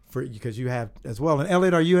 Gary, because you have as well. And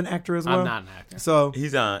Elliot, are you an actor as well? I'm not an actor. So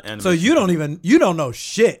He's on animation. so you don't know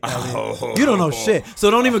shit, Elliot. You don't know shit. So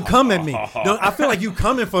don't even come at me. I feel like you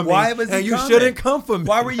coming for me. Why was he and you coming? shouldn't come for me.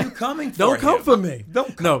 Why were you coming for Don't come him? for me.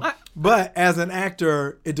 Don't come. No. But as an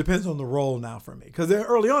actor, it depends on the role now for me. Because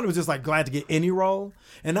early on, it was just like glad to get any role.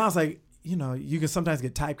 And now it's like, you can sometimes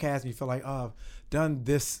get typecast and you feel like, oh, I've done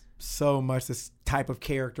this so much, this type of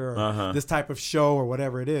character or this type of show or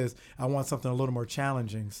whatever it is. I want something a little more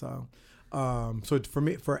challenging. So for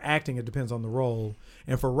me, for acting, it depends on the role.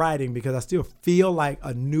 And for writing, because I still feel like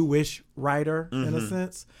a newish writer in a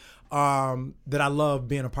sense, that I love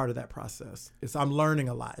being a part of that process. I'm learning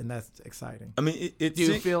a lot, and that's exciting. I mean, Do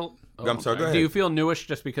you feel? I'm sorry. Go ahead. Do you feel newish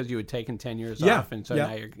just because you had taken 10 years Yeah, off, and so yeah.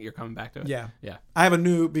 now you're coming back to it? Yeah. Yeah. I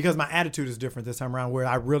have because my attitude is different this time around, where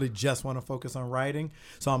I really just want to focus on writing.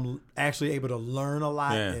 So I'm actually able to learn a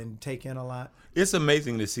lot and take in a lot. It's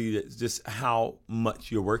amazing to see that just how much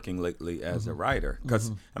you're working lately as a writer. Because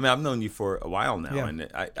I mean, I've known you for a while now, Yeah. and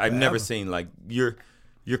I've never seen like you're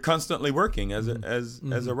constantly working as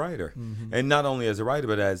a writer, and not only as a writer,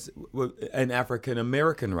 but as an African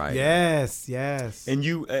American writer. Yes. And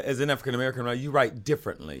you, as an African American writer, you write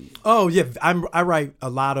differently. Oh yeah, I write a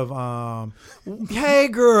lot of "Hey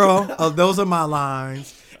girl," those are my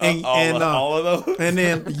lines, and all of those. and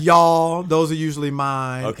then y'all, those are usually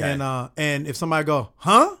mine. Okay. And if somebody go,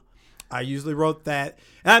 huh? I usually wrote that.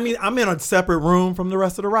 I mean, I'm in a separate room from the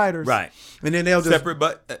rest of the writers. Right. And then they'll just Separate,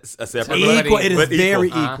 but a separate. equal. but It is but very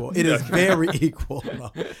equal. equal. It is very equal.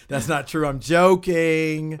 No, that's not true. I'm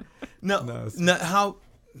joking. No, how?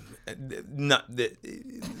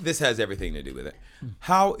 This has everything to do with it.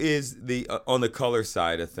 How is the on the color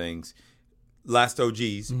side of things? Last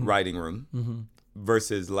OG's writing room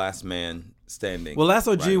versus Last Man Standing. Well, Last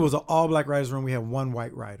OG writing was an all black writers room. We had one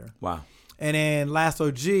white writer, wow. and then Last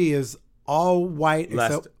OG is all white.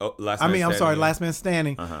 Last Last Man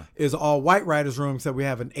Standing is all white writers room except we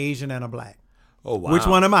have an Asian and a black. Oh wow. Which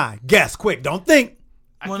one am I? Guess quick. Don't think.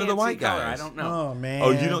 One of can't the white see color. guys. I don't know. Oh man.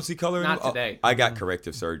 Oh, you don't see color Not anymore? today. Oh, I got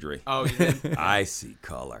corrective surgery. Oh, you did? I see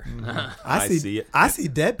color. I see it. I see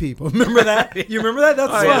dead people. Remember that? You remember that?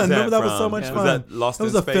 That's Oh, yeah. fun. Is that Remember that was so from- much was fun. that Lost It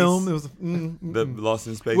was in a Space? film. It was. The Lost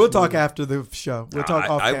in Space. We'll talk movie? after the show. We'll talk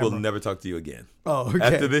off I camera. will never talk to you again. Oh, okay.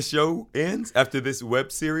 After this show ends, after this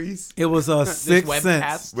web series, It was Sixth webcast?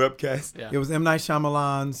 Sense. webcast. Yeah. It was M. Night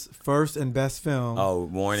Shyamalan's first and best film. Oh,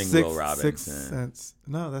 Warning, Sixth Will Robinson. Sense.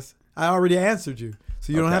 No, that's. I already answered you,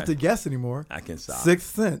 so you don't Okay. have to guess anymore. I can stop.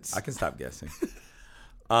 Sixth Sense. I can stop guessing.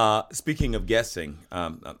 Speaking of guessing,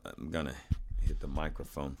 I'm gonna hit the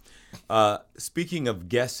microphone. Speaking of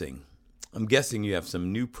guessing, I'm guessing you have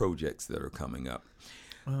some new projects that are coming up.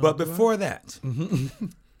 But before that,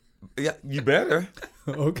 yeah, you better.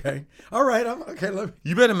 Okay. All right. Okay.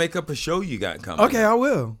 You better make up a show you got coming. Okay, I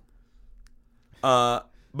will.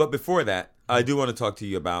 But before that, I do want to talk to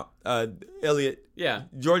you about Elliot. Yeah.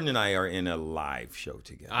 Jordan and I are in a live show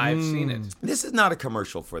together. I've seen it. This is not a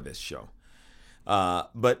commercial for this show,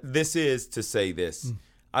 but this is to say this.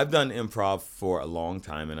 I've done improv for a long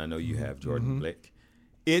time, and I know you have, Jordan Blick.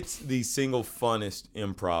 It's the single funnest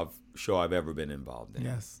improv show I've ever been involved in.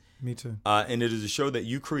 Yes, me too. And it is a show that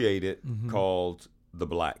you created called The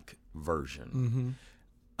Black Version.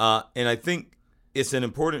 And I think it's an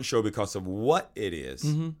important show because of what it is.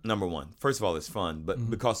 Number one, first of all, it's fun, but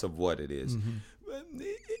because of what it is.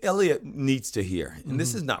 Elliot needs to hear, and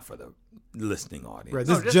this is not for the listening audience. Right.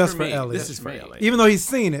 No, This is just for me. Elliot. This is for me. Elliot. Even though he's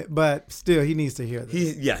seen it, but still, he needs to hear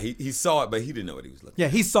this. He saw it, but he didn't know what he was looking Yeah,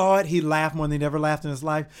 he saw it. He laughed more than he ever laughed in his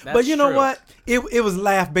life. That's but you know true. what? It was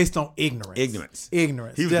laugh based on ignorance. Ignorance.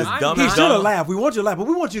 Ignorance. He was Just- as dumb He as should have Donald. laughed. We want you to laugh, but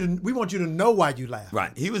we want you to know why you laugh.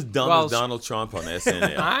 Right. He was dumb Well, as Donald Trump on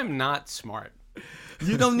SNL. I'm not smart.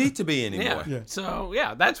 You don't need to be anymore. Yeah. So,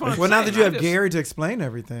 yeah, that's what I'm Well, saying. now that you I have just- Gary to explain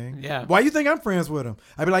everything, Yeah. Why you think I'm friends with him?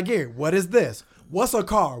 I'd be like, Gary, what is this? What's a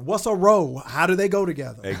car? What's a row? How do they go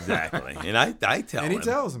together? Exactly. And I tell And he him.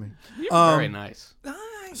 tells me. You're very nice.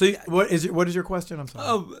 So what is your question? I'm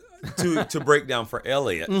sorry. To break down for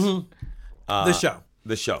Elliot, The show.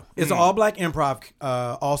 the show. It's an all black improv,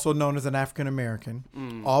 also known as an African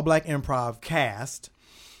American, all black improv cast.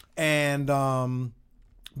 And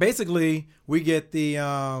basically, we get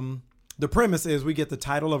the premise is we get the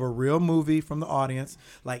title of a real movie from the audience,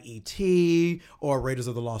 like E.T. or Raiders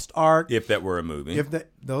of the Lost Ark. If that were a movie.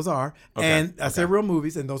 Those are, Okay, and I say real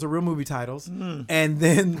movies, and those are real movie titles. And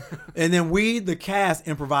then we, the cast,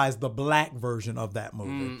 improvise the black version of that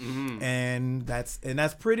movie, and that's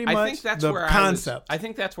pretty much I think that's the where concept. I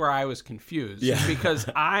think that's where I was confused. Yeah. Because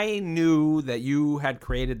I knew that you had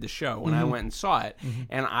created the show when I went and saw it,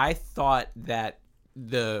 and I thought that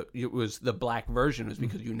it was the black version was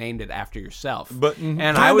because you named it after yourself. But and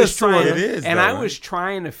kinda, I was trying sorta. It is, and though, I right? was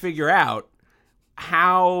trying to figure out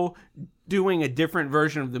how doing a different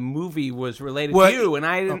version of the movie was related Well, to you, and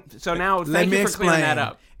I didn't. So now, Let thank me you for clearing explain. that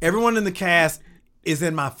up. Everyone in the cast is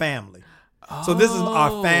in my family. So this is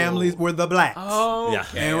our families. We're the blacks. Oh, Yeah.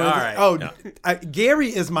 okay, And all we're right. Gary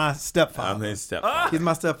is my I'm stepfather. his stepfather. He's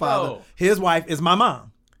my stepfather. Oh. His wife is my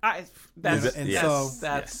mom. That's And Yes. so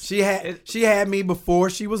that's she had me before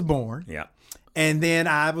she was born, Yeah. and then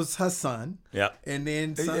I was her son, Yeah. and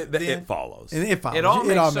then It follows. And it follows. it all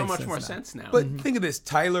makes so makes much more now. sense now. But think of this: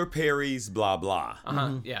 Tyler Perry's blah blah.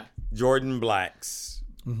 Yeah. Jordan Black's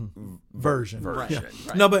version. Right. Yeah.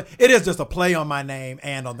 Right. No, but it is just a play on my name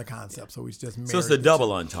and on the concept. So we just married So it's a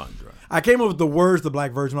double entendre. I came up with the words, the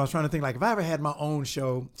Black version. I was trying to think, like, if I ever had my own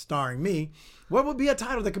show starring me, what would be a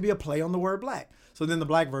title that could be a play on the word black? So then the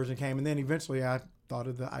Black version came, and then eventually I thought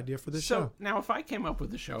of the idea for this So show. now, if I came up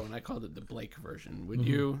with a show and I called it the Blake version, would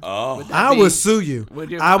you? Oh. would that I be- would sue you.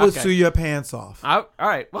 Would you? I would Okay. sue your pants off. All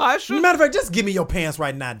right. Well, I should. Matter of fact, just give me your pants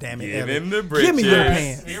right now, damn it. Give Elliot. him the britches. Give me your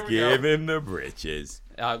pants. Here we Give go. him the britches.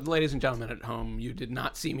 Ladies and gentlemen at home, you did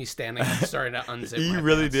not see me standing up starting to unzip He my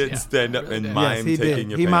really pants. didn't Yeah, stand I up really and did. mind Yes, he taking did.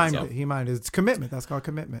 your He pants minded. off. He minded. It's commitment. That's called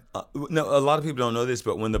commitment. No, a lot of people don't know this,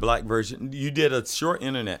 but when the Black version, you did a short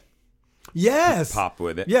internet Yes. pop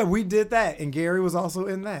with it. Yeah, we did that, and Gary was also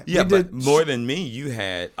in that. Yeah, we but did. more than me, you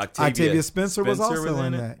had Octavia Spencer was also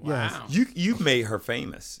in it. that. Yes. Wow. You made her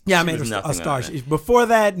famous. Yeah, I She made was her a nothing star. other than- Before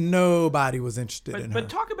that, nobody was interested in her. But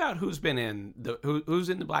talk about who's been in who's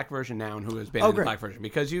in the Black version now and who has been Oh, in the great. Black version,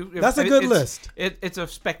 because That's a good it's- list. It's a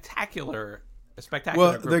spectacular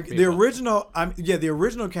Well, group the of people. original, the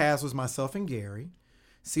original cast was myself and Gary,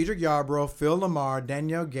 Cedric Yarbrough, Phil Lamar,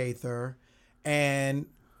 Danielle Gaither, and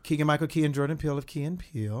Keegan-Michael Key and Jordan Peele of Key and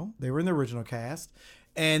Peele. They were in the original cast.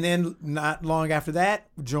 And then not long after that,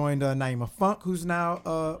 joined Naima Funk, who's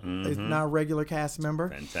now is now a regular cast member.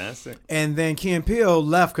 Fantastic. And then Key and Peele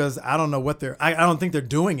left because I don't know what I don't think they're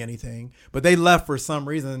doing anything, but they left for some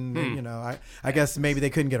reason. You know, I guess maybe they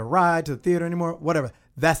couldn't get a ride to the theater anymore. Whatever,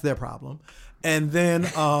 that's their problem. And then,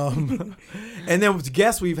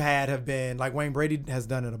 guests we've had have been like Wayne Brady has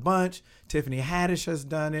done it a bunch. Tiffany Haddish has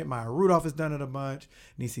done it. Maya Rudolph has done it a bunch.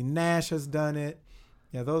 Niecy Nash has done it.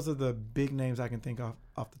 Yeah, those are the big names I can think of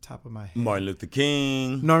off the top of my head. Martin Luther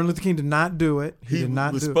King. Martin Luther King did not do it. He did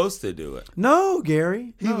not was do it. supposed to do it. No,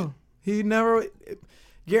 Gary. No, he never.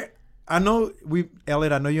 Gary, I know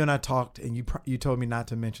Elliot. I know you and I talked, and you told me not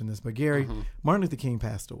to mention this, but Gary, Martin Luther King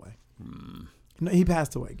passed away. No, he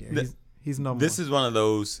passed away, Gary. He's no more. This is one of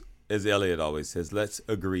those, as Elliot always says, let's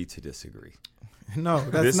agree to disagree. No,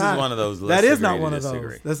 that's This is not one of those, That let's is not agree to one of disagree.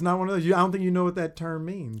 those. That's not one of those. I don't think you know what that term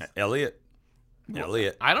means. Elliot.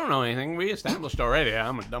 I don't know anything. We established already.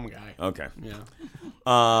 I'm a dumb guy. Okay.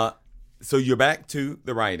 Yeah. So you're back to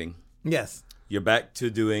the writing. Yes, You're back to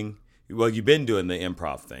doing. Well, you've been doing the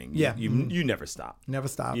improv thing. Yeah. You never stop. never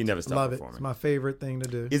stop. You never stop Love performing. it. It's my favorite thing to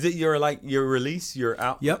do. Is it your release? You're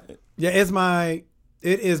out. Yep. Yeah, it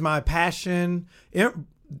is my passion.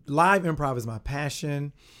 Live improv is my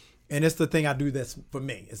passion. And it's the thing I do that's for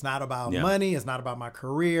me. It's not about money. It's not about my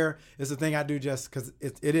career. It's the thing I do just because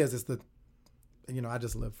it is. It's the, I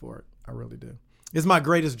just live for it. I really do. It's my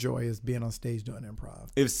greatest joy is being on stage doing improv.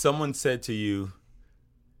 If someone said to you,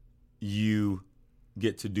 you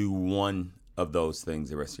get to do one of those things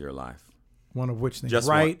the rest of your life. One of which things? Just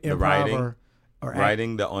Write, the improv, writing, or act.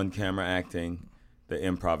 writing, the on-camera acting, the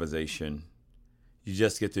improvisation. You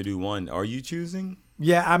just get to do one. Are you choosing?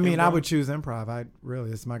 Yeah, I mean, I Improv? would choose improv.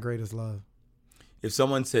 It's my greatest love. If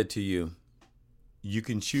someone said to you, you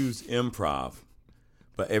can choose improv,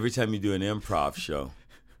 but every time you do an improv show,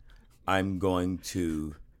 I'm going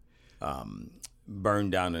to burn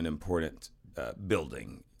down an important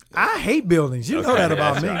building. I hate buildings. You know that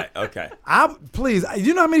about that's me. Right. Okay. Please,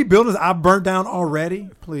 you know how many buildings I've burnt down already?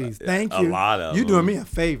 Please, thank A you. lot of You them. doing me a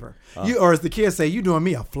favor. Or as the kids say, you doing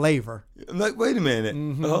me a flavor. Like, wait a minute.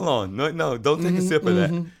 Mm-hmm. Hold on. No, don't take a sip of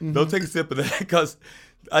that. Don't take a sip of that because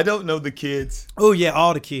I don't know the kids Oh yeah,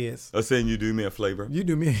 all the kids. are saying you do me a flavor. You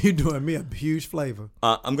doing me a huge flavor.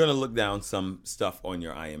 I'm going to look down some stuff on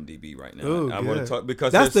your IMDb right now. Oh, I want to good. talk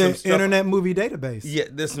because That's there's the some stuff, Internet Movie Database. Yeah,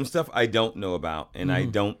 there's some stuff I don't know about, and I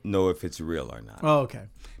don't know if it's real or not. Oh, okay.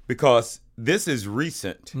 Because this is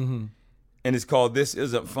recent, and it's called "This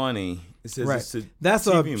Isn't Funny." It says Right. it's a That's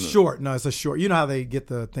TV a movie. short. No, it's a short. You know how they get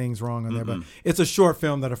the things wrong on there, but it's a short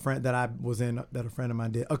film that a friend of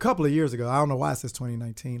mine did a couple of years ago. I don't know why it says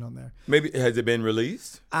 2019 on there. Maybe has it been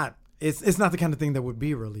released? It's not the kind of thing that would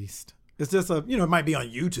be released. It's just it might be on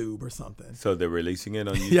YouTube or something. So they're releasing it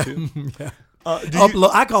on Yeah, YouTube. yeah. Do you-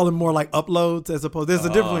 Upload. I call them more like uploads as opposed. There's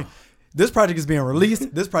a difference. This project is being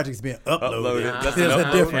released. This project is being uploaded. Uploaded. That's There's an a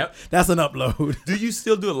upload? difference. Yep. That's an upload. Do you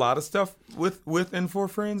still do a lot of stuff with and for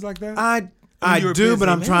friends like that? I you're a do, but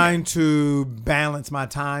busy I'm man. trying to balance my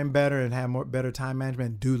time better and have better time management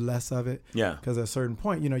and do less of it. Yeah. Because at a certain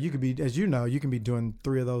point, you could be, as you know, you can be doing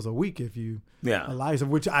 3 of those a week if you allow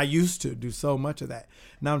yourself, which I used to do so much of that.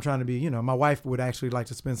 Now I'm trying to be, my wife would actually like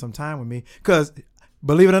to spend some time with me because,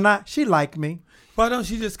 believe it or not, she liked me. Why don't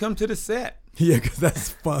you just come to the set? Yeah, because that's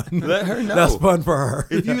fun. Let her know. That's fun for her.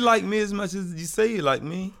 If you like me as much as you say you like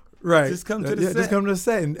me, right. just come to the set. Just come to the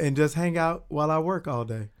set and just hang out while I work all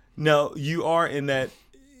day. No, you are in that.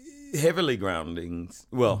 heavily groundings.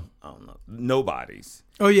 Well, I don't know. Nobody's.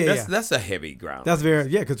 Oh yeah, That's a heavy ground. That's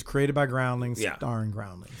because created by Groundlings, starring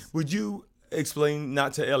Groundlings. Would you explain,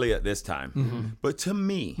 not to Elliot this time, but to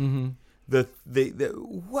me, the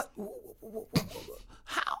what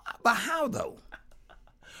how though?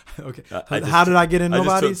 Okay, how did I get in I just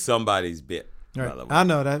Nobody's? took somebody's bit. Right. By the way. I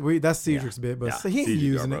know that's Cedric's bit, but he ain't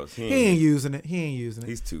using it. He ain't using it. He ain't using it.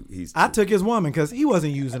 He's too. I took his woman because he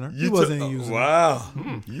wasn't using her. He wasn't using her. Wow,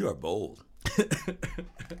 you are bold.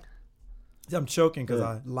 I'm choking because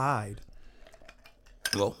I lied.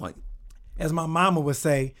 Well, like, as my mama would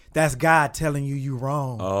say, that's God telling you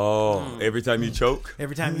wrong. oh, every time you choke.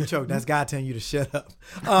 Every time you choke, that's God telling you to shut up.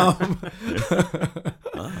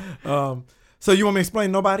 So you want me to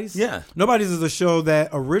explain Nobody's? Yeah. Nobody's is a show that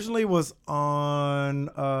originally was on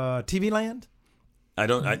TV Land. I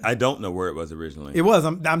don't know where it was originally. It was.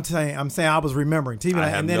 I'm saying I was remembering TV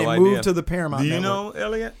Land, and then no it moved idea. to the Paramount. Do you Network. know,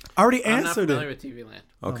 Elliot? I already I'm not answered familiar it. with TV Land.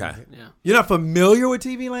 Okay. Yeah. You're not familiar with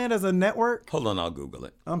TV Land as a network? Hold on, I'll Google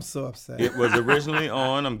it. I'm so upset. It was originally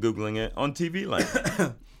on. I'm Googling it on TV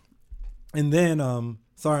Land. And then,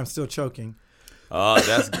 sorry, I'm still choking.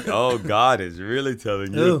 Oh, God is really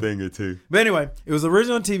telling you Ew. a thing or two. But anyway, it was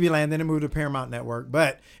originally on TV Land, then it moved to Paramount Network.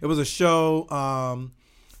 But it was a show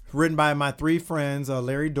written by my three friends,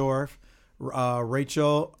 Larry Dorff,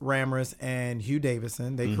 Rachel Ramirez, and Hugh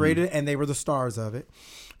Davison. They created it, and they were the stars of it.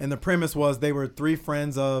 And the premise was they were three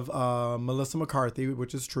friends of Melissa McCarthy,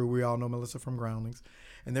 which is true. We all know Melissa from Groundlings.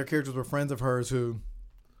 And their characters were friends of hers who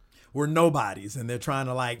were nobodies, and they're trying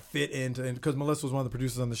to like fit into, because Melissa was one of the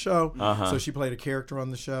producers on the show, so she played a character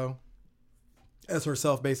on the show as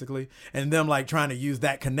herself basically, and them like trying to use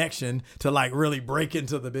that connection to like really break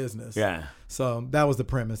into the business. Yeah. So that was the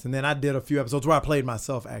premise, and then I did a few episodes where I played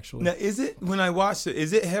myself actually. Now, is it, when I watched it,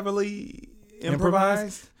 is it heavily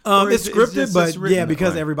improvised? It's scripted, just but written?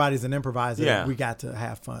 because Right. everybody's an improviser, Yeah. we got to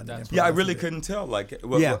have fun. and Yeah, I improvise really a bit. couldn't tell. Like,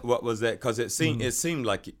 what was that? Because it seemed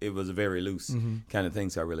like it was a very loose kind of thing.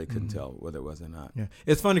 So I really couldn't tell whether it was or not. Yeah,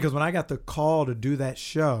 it's funny because when I got the call to do that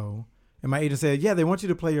show, and my agent said, "Yeah, they want you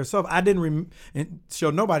to play yourself," I didn't show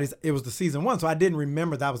Nobody's. It was the season 1, so I didn't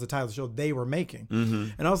remember that was the title of the show they were making.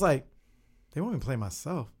 And I was like, "They want me to play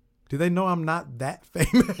myself? Do they know I'm not that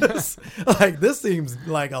famous? Like, this seems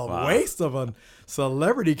like a waste of a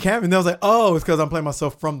celebrity cameo." And they was like, "Oh, it's because I'm playing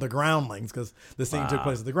myself from the Groundlings, because the scene took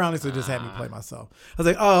place at the Groundlings, so they just had me play myself." I was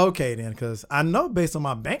like, "Oh, okay then," because I know based on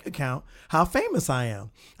my bank account how famous I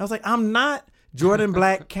am. I was like, "I'm not Jordan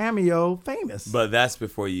Black cameo famous." But that's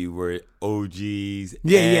before you were OGs.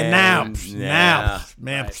 Now,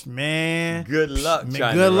 Right. man. Good luck. Man,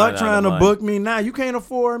 trying good to luck run trying out to of book me now. You can't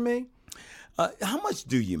afford me. how much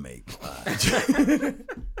do you make?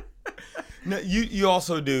 No, you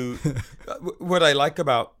also do. What I like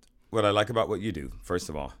about what you do. First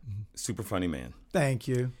of all, super funny man. Thank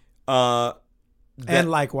you. And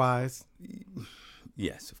likewise.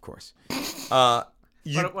 Yes, of course.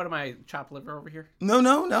 What am I, chopped liver over here? No.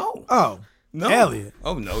 Oh, No. Elliot.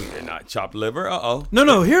 Oh, no, you're not. Chopped liver. Uh-oh.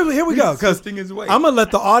 No. Here we go. Because Twisting his way. I'm gonna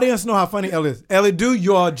let the audience know how funny Elliot is. Elliot, do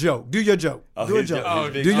your joke. Do your joke. Oh, do a his joke. joke.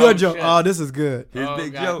 His big Do joke. your joke. Shit. Oh, this is good. His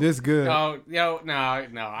big God. joke. This is good. Oh, no,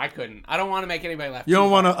 I couldn't. I don't want to make anybody laugh. You don't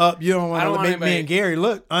too want to hard. You don't want I don't to want make me anybody- and Gary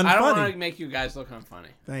look unfunny. I don't want to make you guys look unfunny.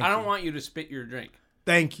 Thank I don't you. want you to spit your drink.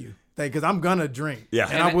 Thank you. Because I'm gonna drink. Yeah.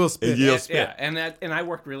 And I will spit. And you'll And- spit. Yeah, and I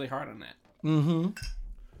worked really hard on that.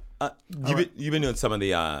 You've been doing some of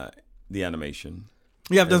the animation.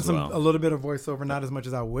 Yeah, I've done as some well. a little bit of voiceover, not as much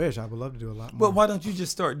as I wish. I would love to do a lot more. Well, why don't you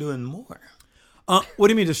just start doing more? What do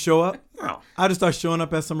you mean to show up? Oh. I just start showing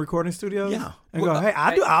up at some recording studios. Yeah. And Well, go, hey,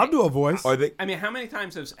 I'll do a voice. Are they? I mean, how many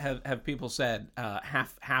times have people said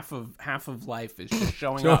half of life is just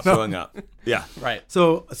showing Showing up? Showing up. Yeah. Right.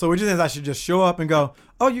 So what you think? I should just show up and go,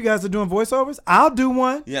 oh, you guys are doing voiceovers? I'll do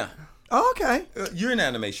one. Yeah. Oh, okay. You're an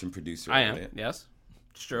animation producer. I am. Elliot. Yes,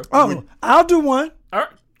 it's true. Oh, I'll do one. All right,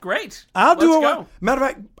 great. I'll do Let's one. go. Matter of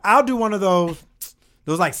fact, I'll do one of those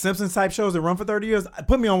like Simpsons type shows that run for 30 years.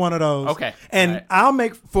 Put me on one of those. Okay. And All right. I'll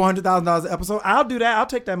make $400,000 an episode. I'll do that. I'll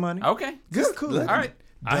take that money. Okay. Good, cool. All right.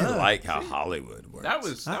 I like how Hollywood works.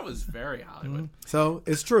 That was very Hollywood. So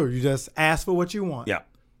it's true. You just ask for what you want. Yeah.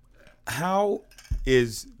 How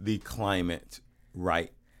is the climate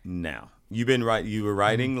right now? You were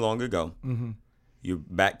writing long ago. Mm-hmm. You're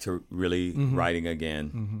back to really writing again.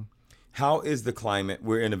 Mm-hmm. How is the climate?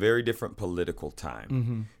 We're in a very different political time.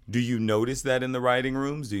 Mm-hmm. Do you notice that in the writing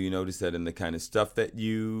rooms? Do you notice that in the kind of stuff that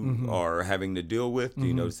you are having to deal with? Do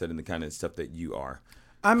you notice that in the kind of stuff that you are?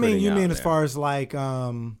 I mean, putting you out mean as there? far as like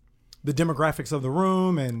the demographics of the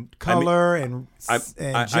room and color and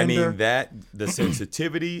gender. I mean that the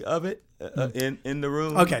sensitivity of it in the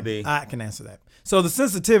room. Okay, I can answer that. So the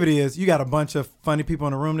sensitivity is you got a bunch of funny people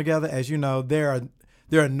in a room together. As you know, there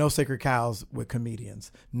are no sacred cows with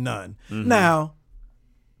comedians. None. Mm-hmm. Now,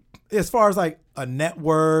 as far as like a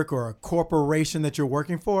network or a corporation that you're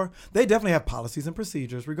working for, they definitely have policies and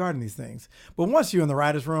procedures regarding these things. But once you're in the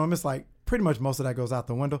writer's room, it's like pretty much most of that goes out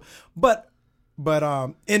the window. But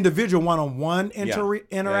individual one-on-one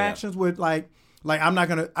interactions with like I'm not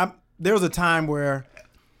going to, there was a time where,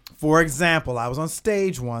 for example, I was on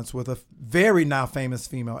stage once with a very now famous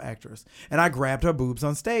female actress, and I grabbed her boobs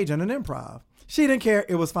on stage in an improv. She didn't care.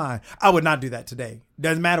 It was fine. I would not do that today.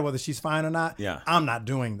 Doesn't matter whether she's fine or not. Yeah. I'm not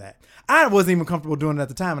doing that. I wasn't even comfortable doing it at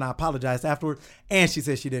the time, and I apologized afterward. And she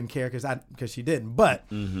said she didn't care because she didn't. But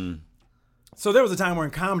so there was a time where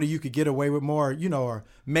in comedy you could get away with more, or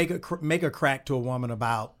make a crack to a woman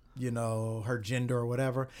about, her gender or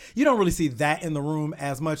whatever. You don't really see that in the room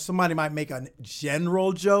as much. Somebody might make a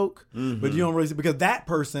general joke, but you don't really see, because that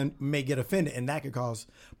person may get offended, and that could cause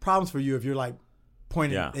problems for you if you're like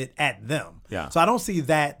pointing it at them. Yeah. So I don't see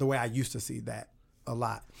that the way I used to see that a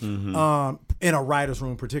lot in a writer's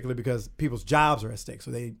room, particularly because people's jobs are at stake.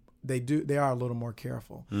 So they are a little more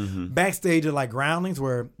careful. Backstage at like Groundlings,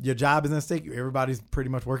 where your job is at stake, everybody's pretty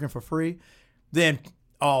much working for free, then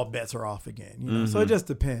all bets are off again. So it just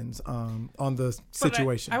depends on the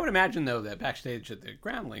situation. I would imagine though that backstage at the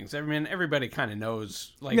Groundlings, everybody kind of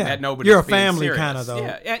knows that nobody's you're a being family serious. kind of though.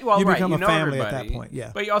 Yeah. Well, you become a family everybody, at that point.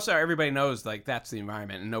 Yeah. But you also everybody knows like that's the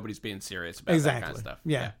environment and nobody's being serious about that kind of stuff.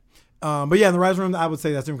 Yeah. But yeah, in the writer's room, I would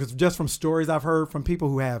say that's because just from stories I've heard from people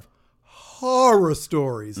who have horror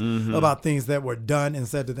stories about things that were done and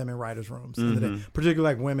said to them in writers' rooms,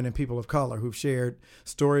 particularly like women and people of color who've shared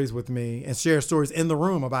stories with me and share stories in the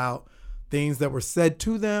room about things that were said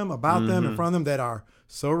to them, about them, in front of them that are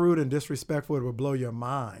so rude and disrespectful it would blow your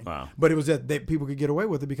mind. Wow. But it was just that people could get away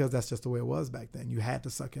with it because that's just the way it was back then. You had to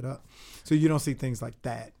suck it up. So you don't see things like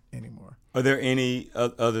that anymore. Are there any,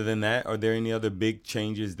 other than that, are there any other big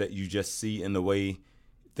changes that you just see in the way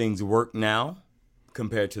things work now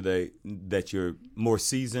compared to that you're more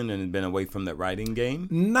seasoned and have been away from that writing game?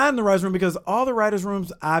 Not in the writer's room, because all the writer's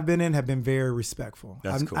rooms I've been in have been very respectful.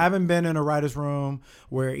 That's cool. I haven't been in a writer's room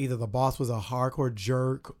where either the boss was a hardcore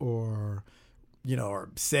jerk or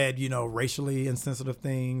said, racially insensitive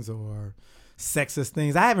things or sexist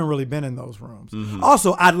things. I haven't really been in those rooms.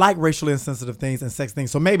 Also, I like racially insensitive things and sex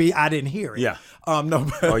things, so maybe I didn't hear it. Yeah. No.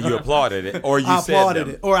 Or you applauded it, or I applauded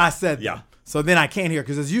it, or I said them. Yeah. So then I can't hear,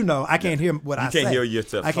 because as you know, I can't hear what I say. You can't hear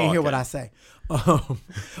yourself. I can't hear what I say.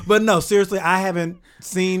 But no, seriously, I haven't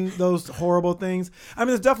seen those horrible things. I mean,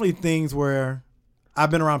 there's definitely things where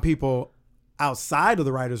I've been around people outside of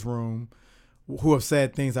the writer's room who have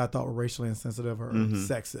said things I thought were racially insensitive or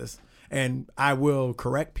sexist. And I will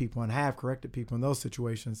correct people and have corrected people in those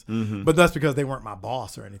situations. But that's because they weren't my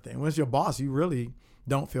boss or anything. When it's your boss, you really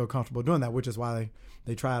don't feel comfortable doing that, which is why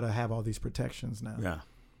they try to have all these protections now. Yeah.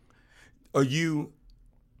 Are you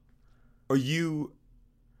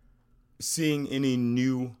seeing any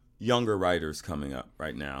new younger writers coming up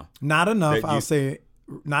right now? Not enough. I'll say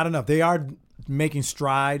not enough. They are making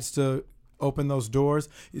strides to open those doors.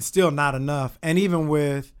 It's still not enough. And even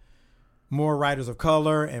with more writers of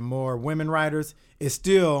color and more women writers, it's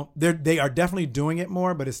still, they are definitely doing it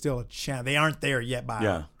more, but it's still a chance. They aren't there yet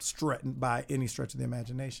by any stretch of the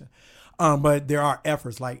imagination. But there are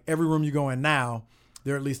efforts. Like every room you go in now,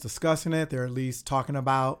 they're at least discussing it. They're at least talking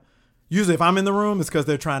about, usually if I'm in the room, it's because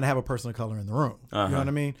they're trying to have a person of color in the room. You know what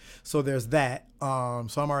I mean? So there's that. So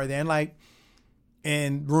I'm already there. And like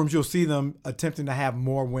in rooms, you'll see them attempting to have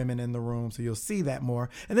more women in the room. So you'll see that more.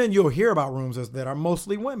 And then you'll hear about rooms that are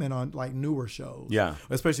mostly women on like newer shows. Yeah.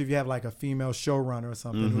 Especially if you have like a female showrunner or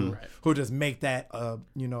something who just make that,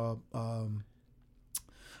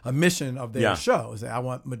 a mission of their show. Say, I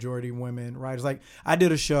want majority women writers. Like I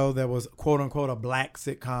did a show that was quote unquote a black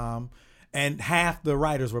sitcom, and half the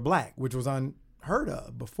writers were black, which was unheard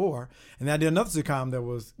of before. And then I did another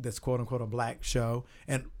sitcom that's quote unquote a black show,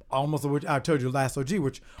 and almost which I told you Last OG,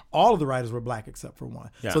 which all of the writers were black except for one.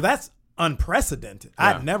 Yeah. So that's unprecedented.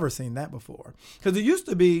 Yeah. I'd never seen that before, because it used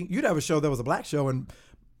to be you'd have a show that was a black show and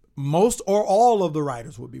most or all of the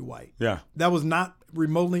writers would be white. Yeah, that was not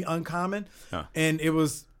remotely uncommon, and it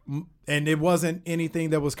was and it wasn't anything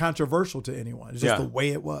that was controversial to anyone. It's just Yeah. the way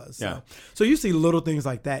it was. Yeah. So you see little things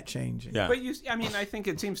like that changing. Yeah. But I mean, I think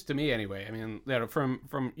it seems to me anyway. I mean,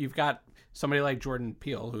 from you've got somebody like Jordan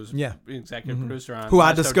Peele, who's Yeah. executive producer on Who I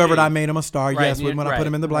Last discovered OG. I made him a star. Right, Yes, when I put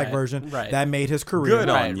him in the black right, version, right. that made his career. Good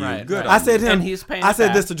Right, on you. right, Good right. on I said you. to him, And he's paying I it said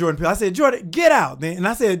back. this to Jordan Peele. I said, Jordan, get out. And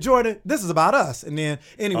I said, Jordan, this is about us. And then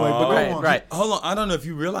anyway, but go Right, on. right. Hold on. I don't know if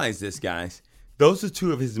you realize this, guys. Those are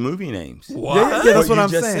two of his movie names. Yeah, that's what you I'm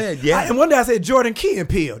just saying. said, yeah. And one day I said Jordan Key and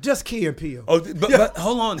Peele, just Key and Peele. Oh, but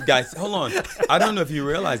hold on, guys. Hold on. I don't know if you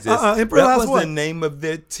realize this. And that realize was what? the name of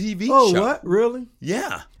the TV Oh, show. what? Really?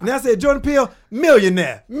 Yeah. And I said Jordan Peele,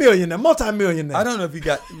 millionaire, multi-millionaire. I don't know if you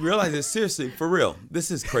realize this. Seriously, for real. This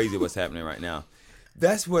is crazy what's happening right now.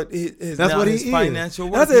 That's what his financial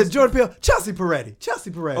And work I said is. Jordan Peele, Chelsea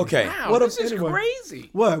Peretti. Okay. Wow, What this if- is anyway. crazy.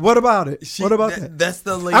 What about it? What about that? That's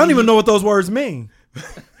the lady. I don't even know what those words mean.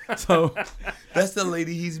 So That's the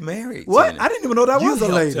lady he's married. what? Janet. I didn't even know that You was a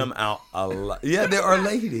helped lady. him out a lot. Yeah, there are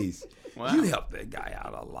ladies. Wow. You helped that guy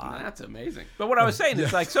out a lot. That's amazing. But what I was saying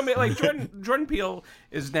is like somebody like Jordan Peele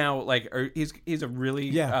is now like he's a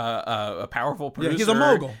really a powerful producer. he's a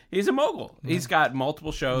mogul. He's a mogul. He's got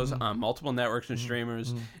multiple shows on multiple networks and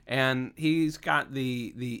streamers, and he's got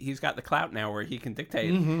the clout now where he can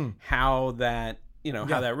dictate how that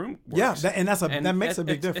how that room works. Yeah, that makes a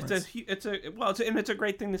big difference. It's a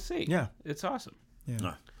great thing to see. Yeah. It's awesome.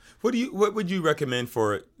 Yeah. What would you recommend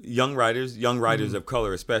for young writers of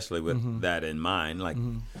color, especially with that in mind? Like,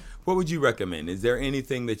 what would you recommend? Is there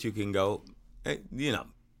anything that you can go, hey,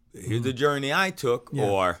 here's the journey I took,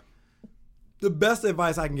 or The best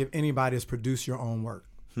advice I can give anybody is produce your own work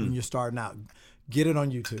when you're starting out. Get it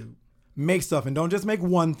on YouTube. Make stuff, and don't just make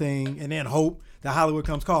one thing and then hope that Hollywood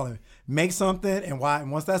comes calling. Make something, and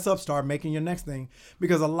once that's up, start making your next thing.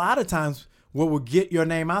 Because a lot of times, what will get your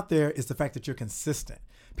name out there is the fact that you're consistent.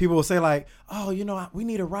 People will say like, oh, we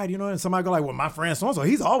need a writer, and somebody go like, well, my friend so-and-so,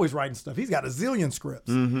 he's always writing stuff. He's got a zillion scripts.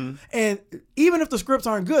 And even if the scripts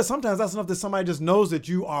aren't good, sometimes that's enough that somebody just knows that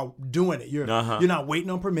you are doing it. You're not waiting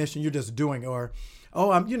on permission. You're just doing it. Or,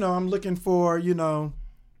 oh, I'm looking for,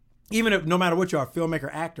 even if no matter what you are, filmmaker,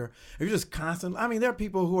 actor, if you're just constant. I mean, there are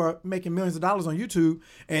people who are making millions of dollars on YouTube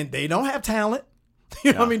and they don't have talent.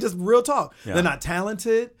 You know what I mean? Just real talk. Yeah. They're not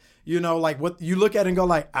talented. Like what you look at and go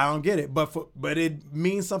like, I don't get it. But it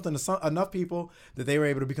means something to enough people that they were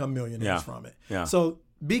able to become millionaires from it. Yeah. So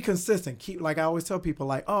be consistent. Keep, like I always tell people,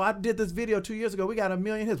 like, oh, I did this video 2 years ago. We got 1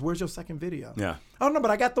 million hits. Where's your second video? Yeah. Oh, no,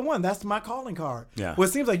 but I got the one. That's my calling card. Yeah. Well,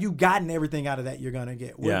 it seems like you've gotten everything out of that you're going to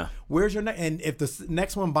get. Where's your next? And if the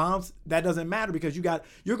next one bombs, that doesn't matter because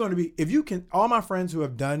you're going to be, if you can, all my friends who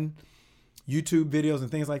have done YouTube videos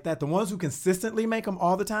and things like that, the ones who consistently make them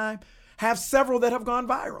all the time, have several that have gone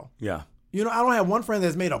viral. yeah. I don't have one friend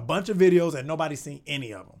that's made a bunch of videos and nobody's seen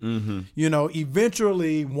any of them.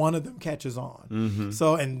 Eventually one of them catches on.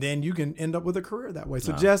 So, and then you can end up with a career that way.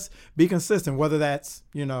 So just be consistent, whether that's,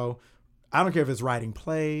 I don't care if it's writing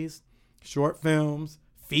plays, short films,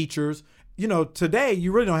 features. Today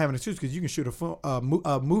you really don't have an excuse because you can shoot a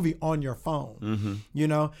movie on your phone,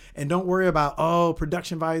 and don't worry about,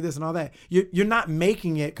 production value, this and all that. You're not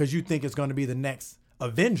making it because you think it's going to be the next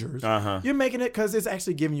Avengers. You're making it because it's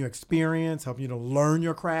actually giving you experience, helping you to learn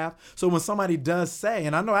your craft. So when somebody does say,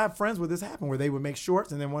 and I know I have friends where this happened, where they would make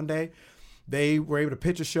shorts and then one day they were able to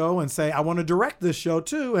pitch a show and say, I want to direct this show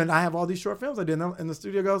too. And I have all these short films I did. And the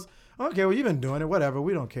studio goes, okay, well, you've been doing it, whatever.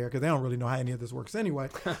 We don't care because they don't really know how any of this works anyway.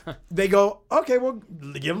 They go, okay, well,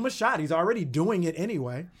 give him a shot. He's already doing it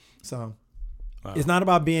anyway. So it's not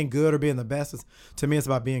about being good or being the best. To me, it's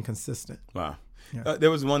about being consistent. Wow.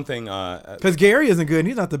 There was one thing. Because Gary isn't good and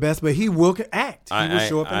he's not the best, but he will act. He will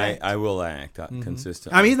show up and act. I will act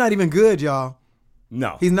consistently. I mean, he's not even good, y'all.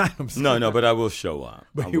 No. He's not. No, but I will show up.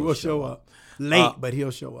 But he will show up. Late, but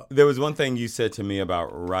he'll show up. There was one thing you said to me about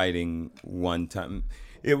writing one time.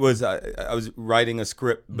 It was I was writing a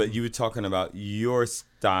script, but you were talking about your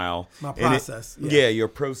style. My process. Your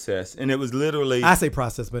process. And it was literally. I say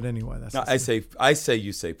process, but anyway. That's I say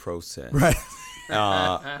you say process. Right.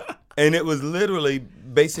 And it was literally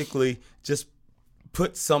basically just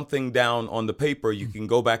put something down on the paper. You can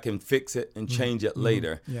go back and fix it and change it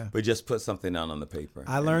later. Yeah. But just put something down on the paper.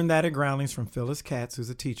 I learned that at Groundlings from Phyllis Katz, who's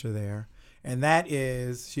a teacher there. And that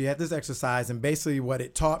is, she had this exercise, and basically what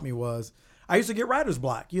it taught me was, I used to get writer's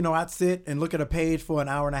block. I'd sit and look at a page for an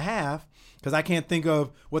hour and a half because I can't think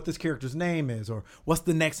of what this character's name is or what's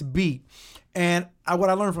the next beat. And what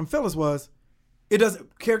I learned from Phyllis was,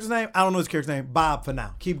 character's name, I don't know his character's name, Bob for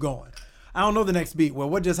now. Keep going. I don't know the next beat. Well,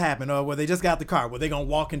 what just happened? Or well, they just got the car. Well, they going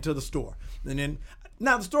to walk into the store. And then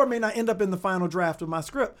Now, the story may not end up in the final draft of my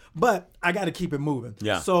script, but I got to keep it moving.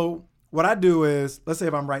 Yeah. So what I do is, let's say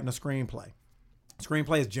if I'm writing a screenplay.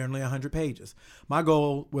 Screenplay is generally 100 pages. My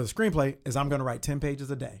goal with a screenplay is I'm going to write 10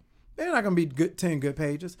 pages a day. They're not going to be 10 good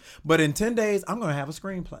pages, but in 10 days, I'm going to have a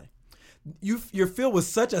screenplay. You're filled with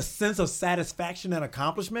such a sense of satisfaction and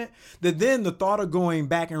accomplishment that then the thought of going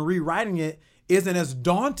back and rewriting it isn't as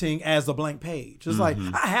daunting as a blank page. It's like,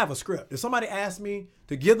 I have a script. If somebody asks me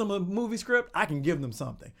to give them a movie script, I can give them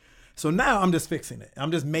something. So now I'm just fixing it.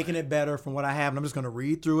 I'm just making it better from what I have, and I'm just going to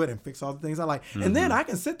read through it and fix all the things I like. And then I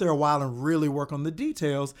can sit there a while and really work on the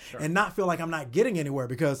details and not feel like I'm not getting anywhere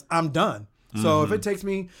because I'm done. So if it takes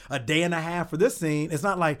me a day and a half for this scene, it's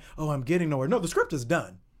not like, oh, I'm getting nowhere. No, the script is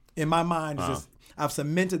done. In my mind, it's just, I've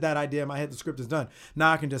cemented that idea in my head. The script is done.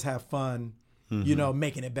 Now I can just have fun,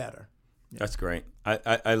 making it better. Yeah. That's great.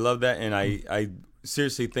 I love that, and I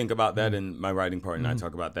seriously think about that in my writing part, and I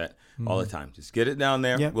talk about that all the time. Just get it down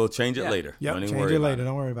there. Yep. We'll change it later. Yep, Don't even change worry it about later.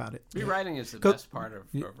 Don't worry about it. Rewriting is the best part of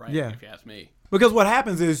writing, if you ask me. Because what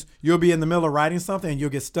happens is you'll be in the middle of writing something and you'll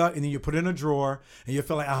get stuck, and then you put it in a drawer and you'll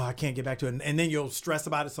feel like, oh, I can't get back to it. And then you'll stress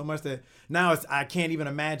about it so much that now I can't even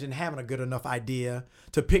imagine having a good enough idea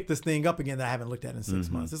to pick this thing up again that I haven't looked at in 6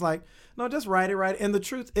 months. It's like, no, just write it. And the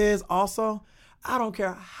truth is also, I don't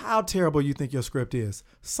care how terrible you think your script is.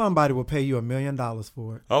 Somebody will pay you $1 million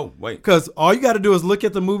for it. Oh, wait. Because all you got to do is look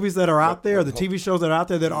at the movies that are out there, the TV shows that are out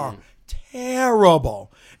there that are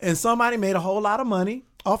terrible. And somebody made a whole lot of money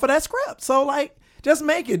off of that script. So, like, just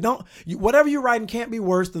make it. Whatever you're writing can't be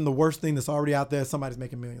worse than the worst thing that's already out there somebody's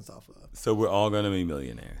making millions off of. So we're all going to be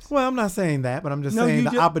millionaires. Well, I'm not saying that, but I'm just saying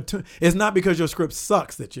the opportunity. It's not because your script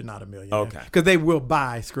sucks that you're not a millionaire. Okay. Because they will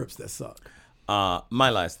buy scripts that suck.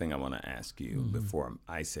 My last thing I want to ask you before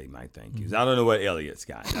I say my thank yous. I don't know what Elliot's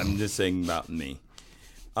got. I'm just saying about me.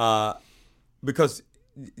 Because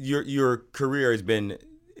your career has been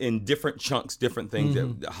in different chunks, different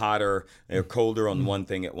things, hotter or colder on one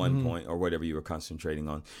thing at one point, or whatever you were concentrating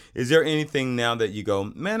on. Is there anything now that you go,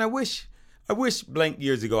 man, I wish blank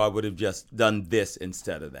years ago I would have just done this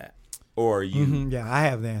instead of that? Or you? Yeah, I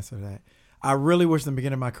have the answer to that. I really wish in the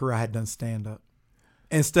beginning of my career I had done stand-up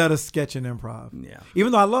instead of sketch and improv. Yeah.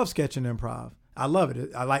 Even though I love sketch and improv. I love it.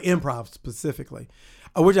 I like improv specifically.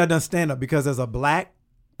 I wish I'd done stand-up because as a black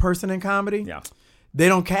person in comedy, they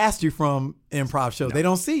don't cast you from improv shows. No. They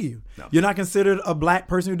don't see you. No. You're not considered a black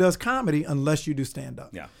person who does comedy unless you do stand-up.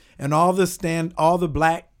 Yeah. And all the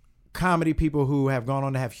black comedy people who have gone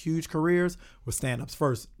on to have huge careers were stand-ups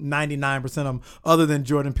first. 99% of them, other than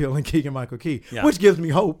Jordan Peele and Keegan-Michael Key, which gives me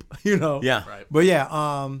hope, Yeah. Right. But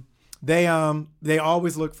they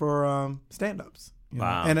always look for stand-ups.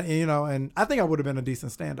 Wow. And I think I would have been a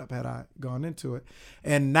decent stand-up had I gone into it.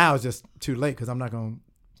 And now it's just too late because I'm not going to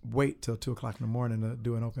wait till 2:00 in the morning to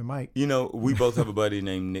do an open mic. We both have a buddy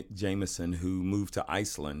named Nick Jameson who moved to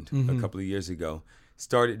Iceland a couple of years ago,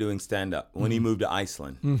 started doing stand-up when he moved to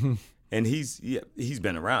Iceland. And he's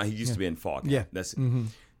been around. He used to be in Falk. Yeah.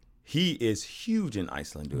 He is huge in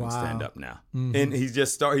Iceland doing stand-up now. And he's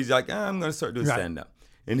like, I'm going to start doing stand-up.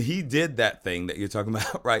 And he did that thing that you're talking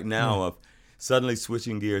about right now of suddenly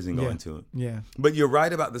switching gears and going to it. Yeah. But you're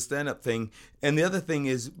right about the stand-up thing. And the other thing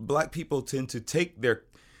is black people tend to take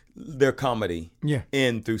their comedy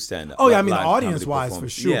in through stand-up. Oh, yeah, I mean, audience-wise, for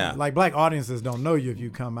sure. Yeah. Like, black audiences don't know you if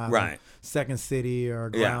you come out of Second City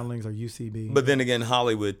or Groundlings or UCB. But then again,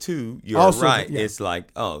 Hollywood, too, you're also, right. Yeah. It's like,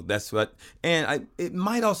 oh, that's what... And it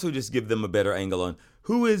might also just give them a better angle on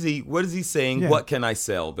who is he, what is he saying, what can I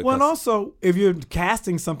sell? Because, well, and also, if you're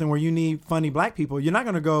casting something where you need funny black people, you're not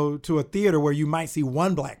going to go to a theater where you might see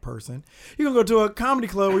one black person. You're going to go to a comedy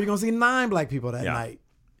club where you're going to see 9 black people that night.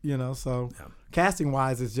 So... Yeah. Casting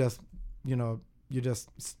wise, it's just, I'm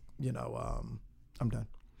done.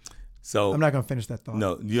 So I'm not going to finish that thought.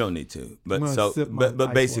 No, you don't need to.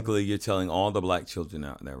 But basically, you're telling all the black children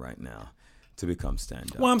out there right now to become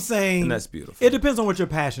stand-up. Well, I'm saying, and that's beautiful. It depends on what your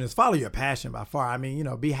passion is. Follow your passion by far. I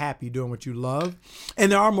mean, be happy doing what you love. And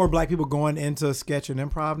there are more black people going into sketch and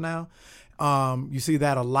improv now. You see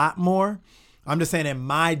that a lot more. I'm just saying in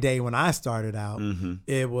my day when I started out,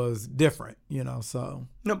 it was different, so.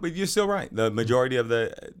 No, but you're still right. The majority of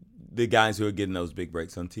the guys who are getting those big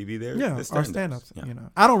breaks on TV, are stand-ups.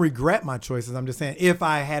 I don't regret my choices. I'm just saying if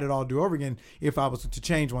I had it all do over again, if I was to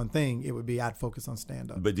change one thing, it would be I'd focus on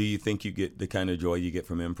stand-up. But do you think you get the kind of joy you get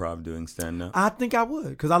from improv doing stand-up? I think I would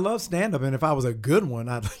because I love stand-up. And if I was a good one,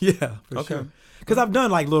 for sure. Because I've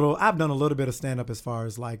done a little bit of stand-up as far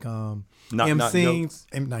as like emceeing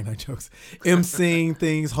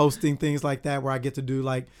things, hosting things like that, where I get to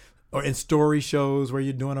do or in story shows where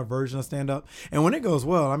you're doing a version of stand-up. And when it goes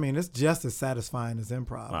well, I mean, it's just as satisfying as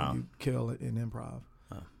improv when you kill it in improv.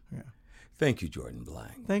 Thank you, Jordan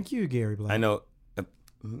Black. Thank you, Gary Black. I know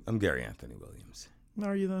I'm Gary Anthony Williams.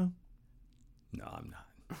 Are you though? No, I'm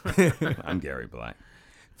not. I'm Gary Black.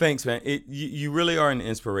 Thanks, man. You really are an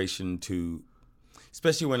inspiration to,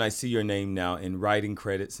 especially when I see your name now in writing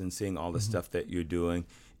credits and seeing all the stuff that you're doing.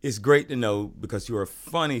 It's great to know because you're a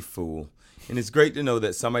funny fool. And it's great to know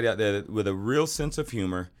that somebody out there with a real sense of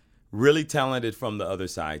humor, really talented from the other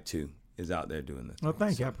side too, is out there doing this. Well,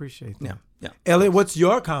 thank you. I appreciate that. Yeah. Elliot, what's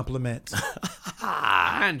your compliment?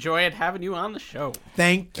 I enjoyed having you on the show.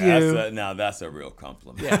 Thank you. Now that's a real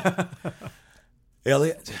compliment. Yeah.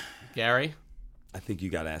 Elliot, Gary, I think you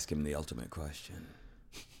got to ask him the ultimate question.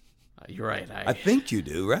 you're right. I think you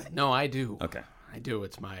do, right? No, I do. Okay. I do.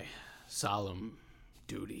 It's my solemn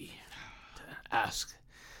duty to ask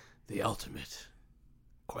the ultimate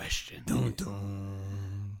question. Dun,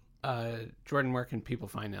 dun. Jordan, where can people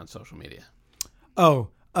find you on social media? Oh,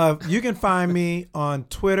 you can find me on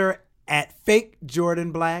Twitter at Fake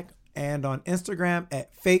Jordan Black and on Instagram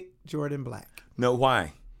at Fake Jordan Black. No,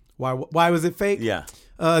 why? Why was it fake? Yeah.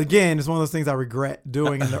 Again, it's one of those things I regret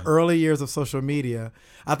doing in the early years of social media.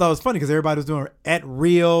 I thought it was funny because everybody was doing at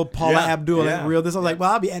real Paula Abdul, at real this. I was like,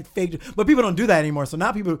 well, I'll be at fake. But people don't do that anymore. So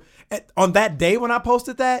now people, on that day when I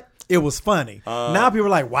posted that, it was funny. Now people are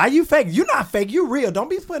like, why you fake? You're not fake. You real. Don't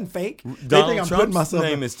be putting fake. They think I'm putting myself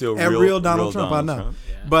name is still at real Donald Trump. Donald I know. Trump.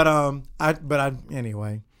 Yeah. But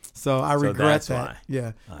anyway. So I regret that. Why.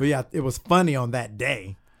 Yeah. But yeah, it was funny on that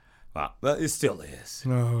day. Wow. Well, it still is.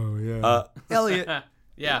 Oh, yeah. Elliot,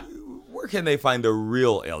 Yeah. where can they find the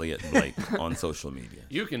real Elliot Blake on social media?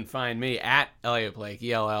 You can find me at Elliot Blake,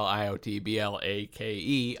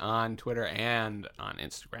 ELLIOTBLAKE on Twitter and on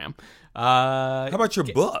Instagram. How about your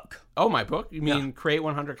book? Oh, my book? You mean Create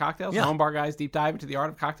 100 Cocktails? Yeah. Home Bar Guys Deep Dive into the Art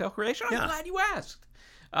of Cocktail Creation? I'm Yeah. glad you asked.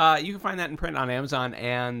 You can find that in print on Amazon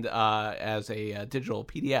and as a digital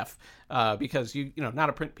PDF because not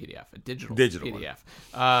a print PDF, a digital PDF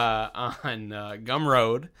on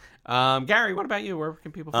Gumroad. Gary, what about you? Where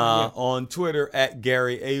can people find you? On Twitter at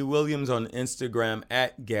Gary A. Williams, on Instagram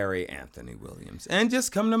at Gary Anthony Williams. And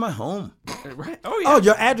just come to my home. Right. Oh, yeah. Oh,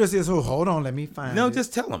 your address is, hold on, let me find No, it.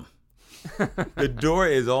 just tell them. The door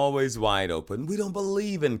is always wide open. We don't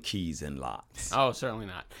believe in keys and locks. Oh, certainly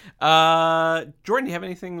not. Jordan, do you have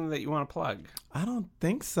anything that you want to plug? I don't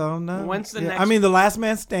think so, no. When's the next- I mean, The Last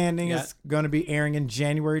Man Standing Yeah. is going to be airing in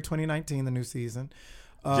January 2019, the new season.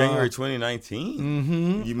 January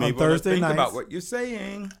 2019? You may On want to Thursday think nights. about what you're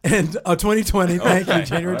saying. And 2020, thank you, Okay.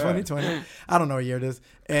 January All right. 2020. I don't know what year it is.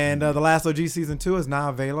 And The Last OG Season 2 is now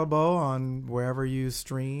available on wherever you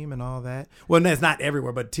stream and all that. Well, no, it's not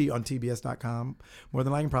everywhere, but on TBS.com. More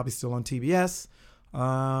than likely, probably still on TBS.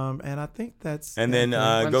 And I think that's... And then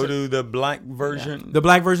When's go it- to the black version.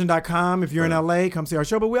 TheBlackVersion.com. If you're in LA, come see our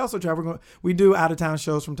show. But we also travel. We do out-of-town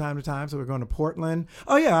shows from time to time. So we're going to Portland.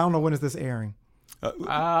 Oh, yeah. I don't know when is this airing. In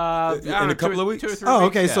a couple of weeks? 2 or 3 Oh,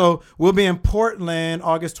 weeks, okay. yeah. So we'll be in Portland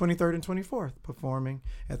August 23rd and 24th performing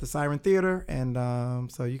at the Siren Theater.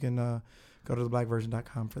 And so you can go to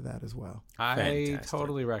theblackversion.com for that as well. I Fantastic.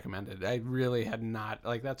 totally recommend it. I really had not,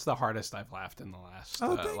 that's the hardest I've laughed in the last,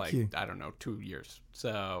 thank you. I don't know, 2 years.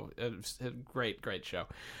 So it was a great, great show.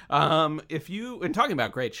 And talking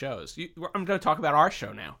about great shows, I'm going to talk about our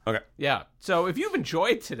show now. Okay. Yeah. So if you've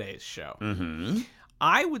enjoyed today's show,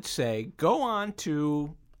 I would say go on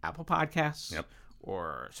to Apple Podcasts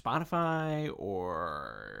or Spotify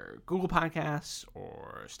or Google Podcasts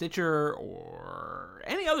or Stitcher or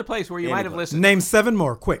any other place where you might have listened. Name 7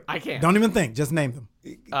 more, quick. I can't. Don't even think. Just name them.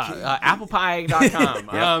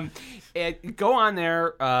 Applepie.com. Go on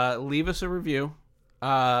there, leave us a review.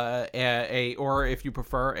 Or if you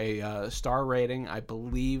prefer a star rating, I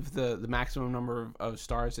believe the maximum number of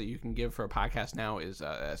stars that you can give for a podcast now is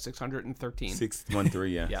 613.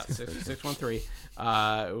 613, yeah. Yeah, 613.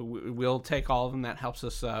 We'll take all of them. That helps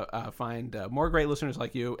us find more great listeners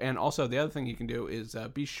like you. And also, the other thing you can do is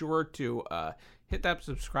be sure to hit that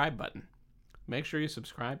subscribe button. Make sure you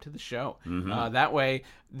subscribe to the show. That way,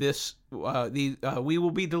 we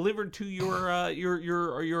will be delivered to your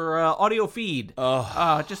audio feed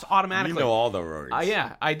just automatically. You know all the words.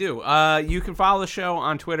 Yeah, I do. You can follow the show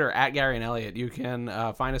on Twitter at Gary and Elliot. You can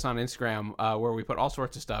find us on Instagram where we put all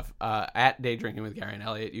sorts of stuff at Day Drinking with Gary and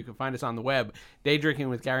Elliot. You can find us on the web,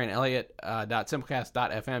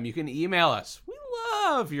 daydrinkingwithgaryandelliot.simplecast.fm. You can email us. We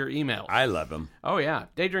love your emails. I love them. Oh, yeah.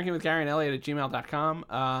 daydrinkingwithgaryandelliot@gmail.com.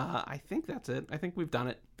 I think that's it. I think we've done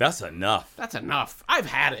it. That's enough. That's enough. I've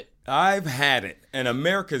had it. I've had it. And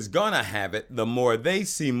America's gonna have it the more they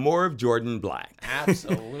see more of Jordan Black.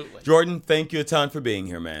 Absolutely. Jordan, thank you a ton for being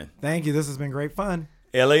here, man. Thank you. This has been great fun.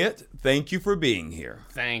 Elliot, thank you for being here.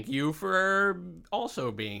 Thank you for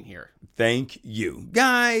also being here. Thank you.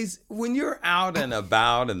 Guys, when you're out and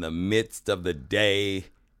about in the midst of the day,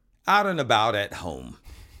 out and about at home,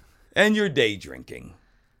 and you're day drinking,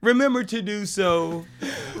 remember to do so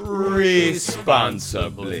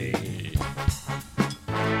responsibly.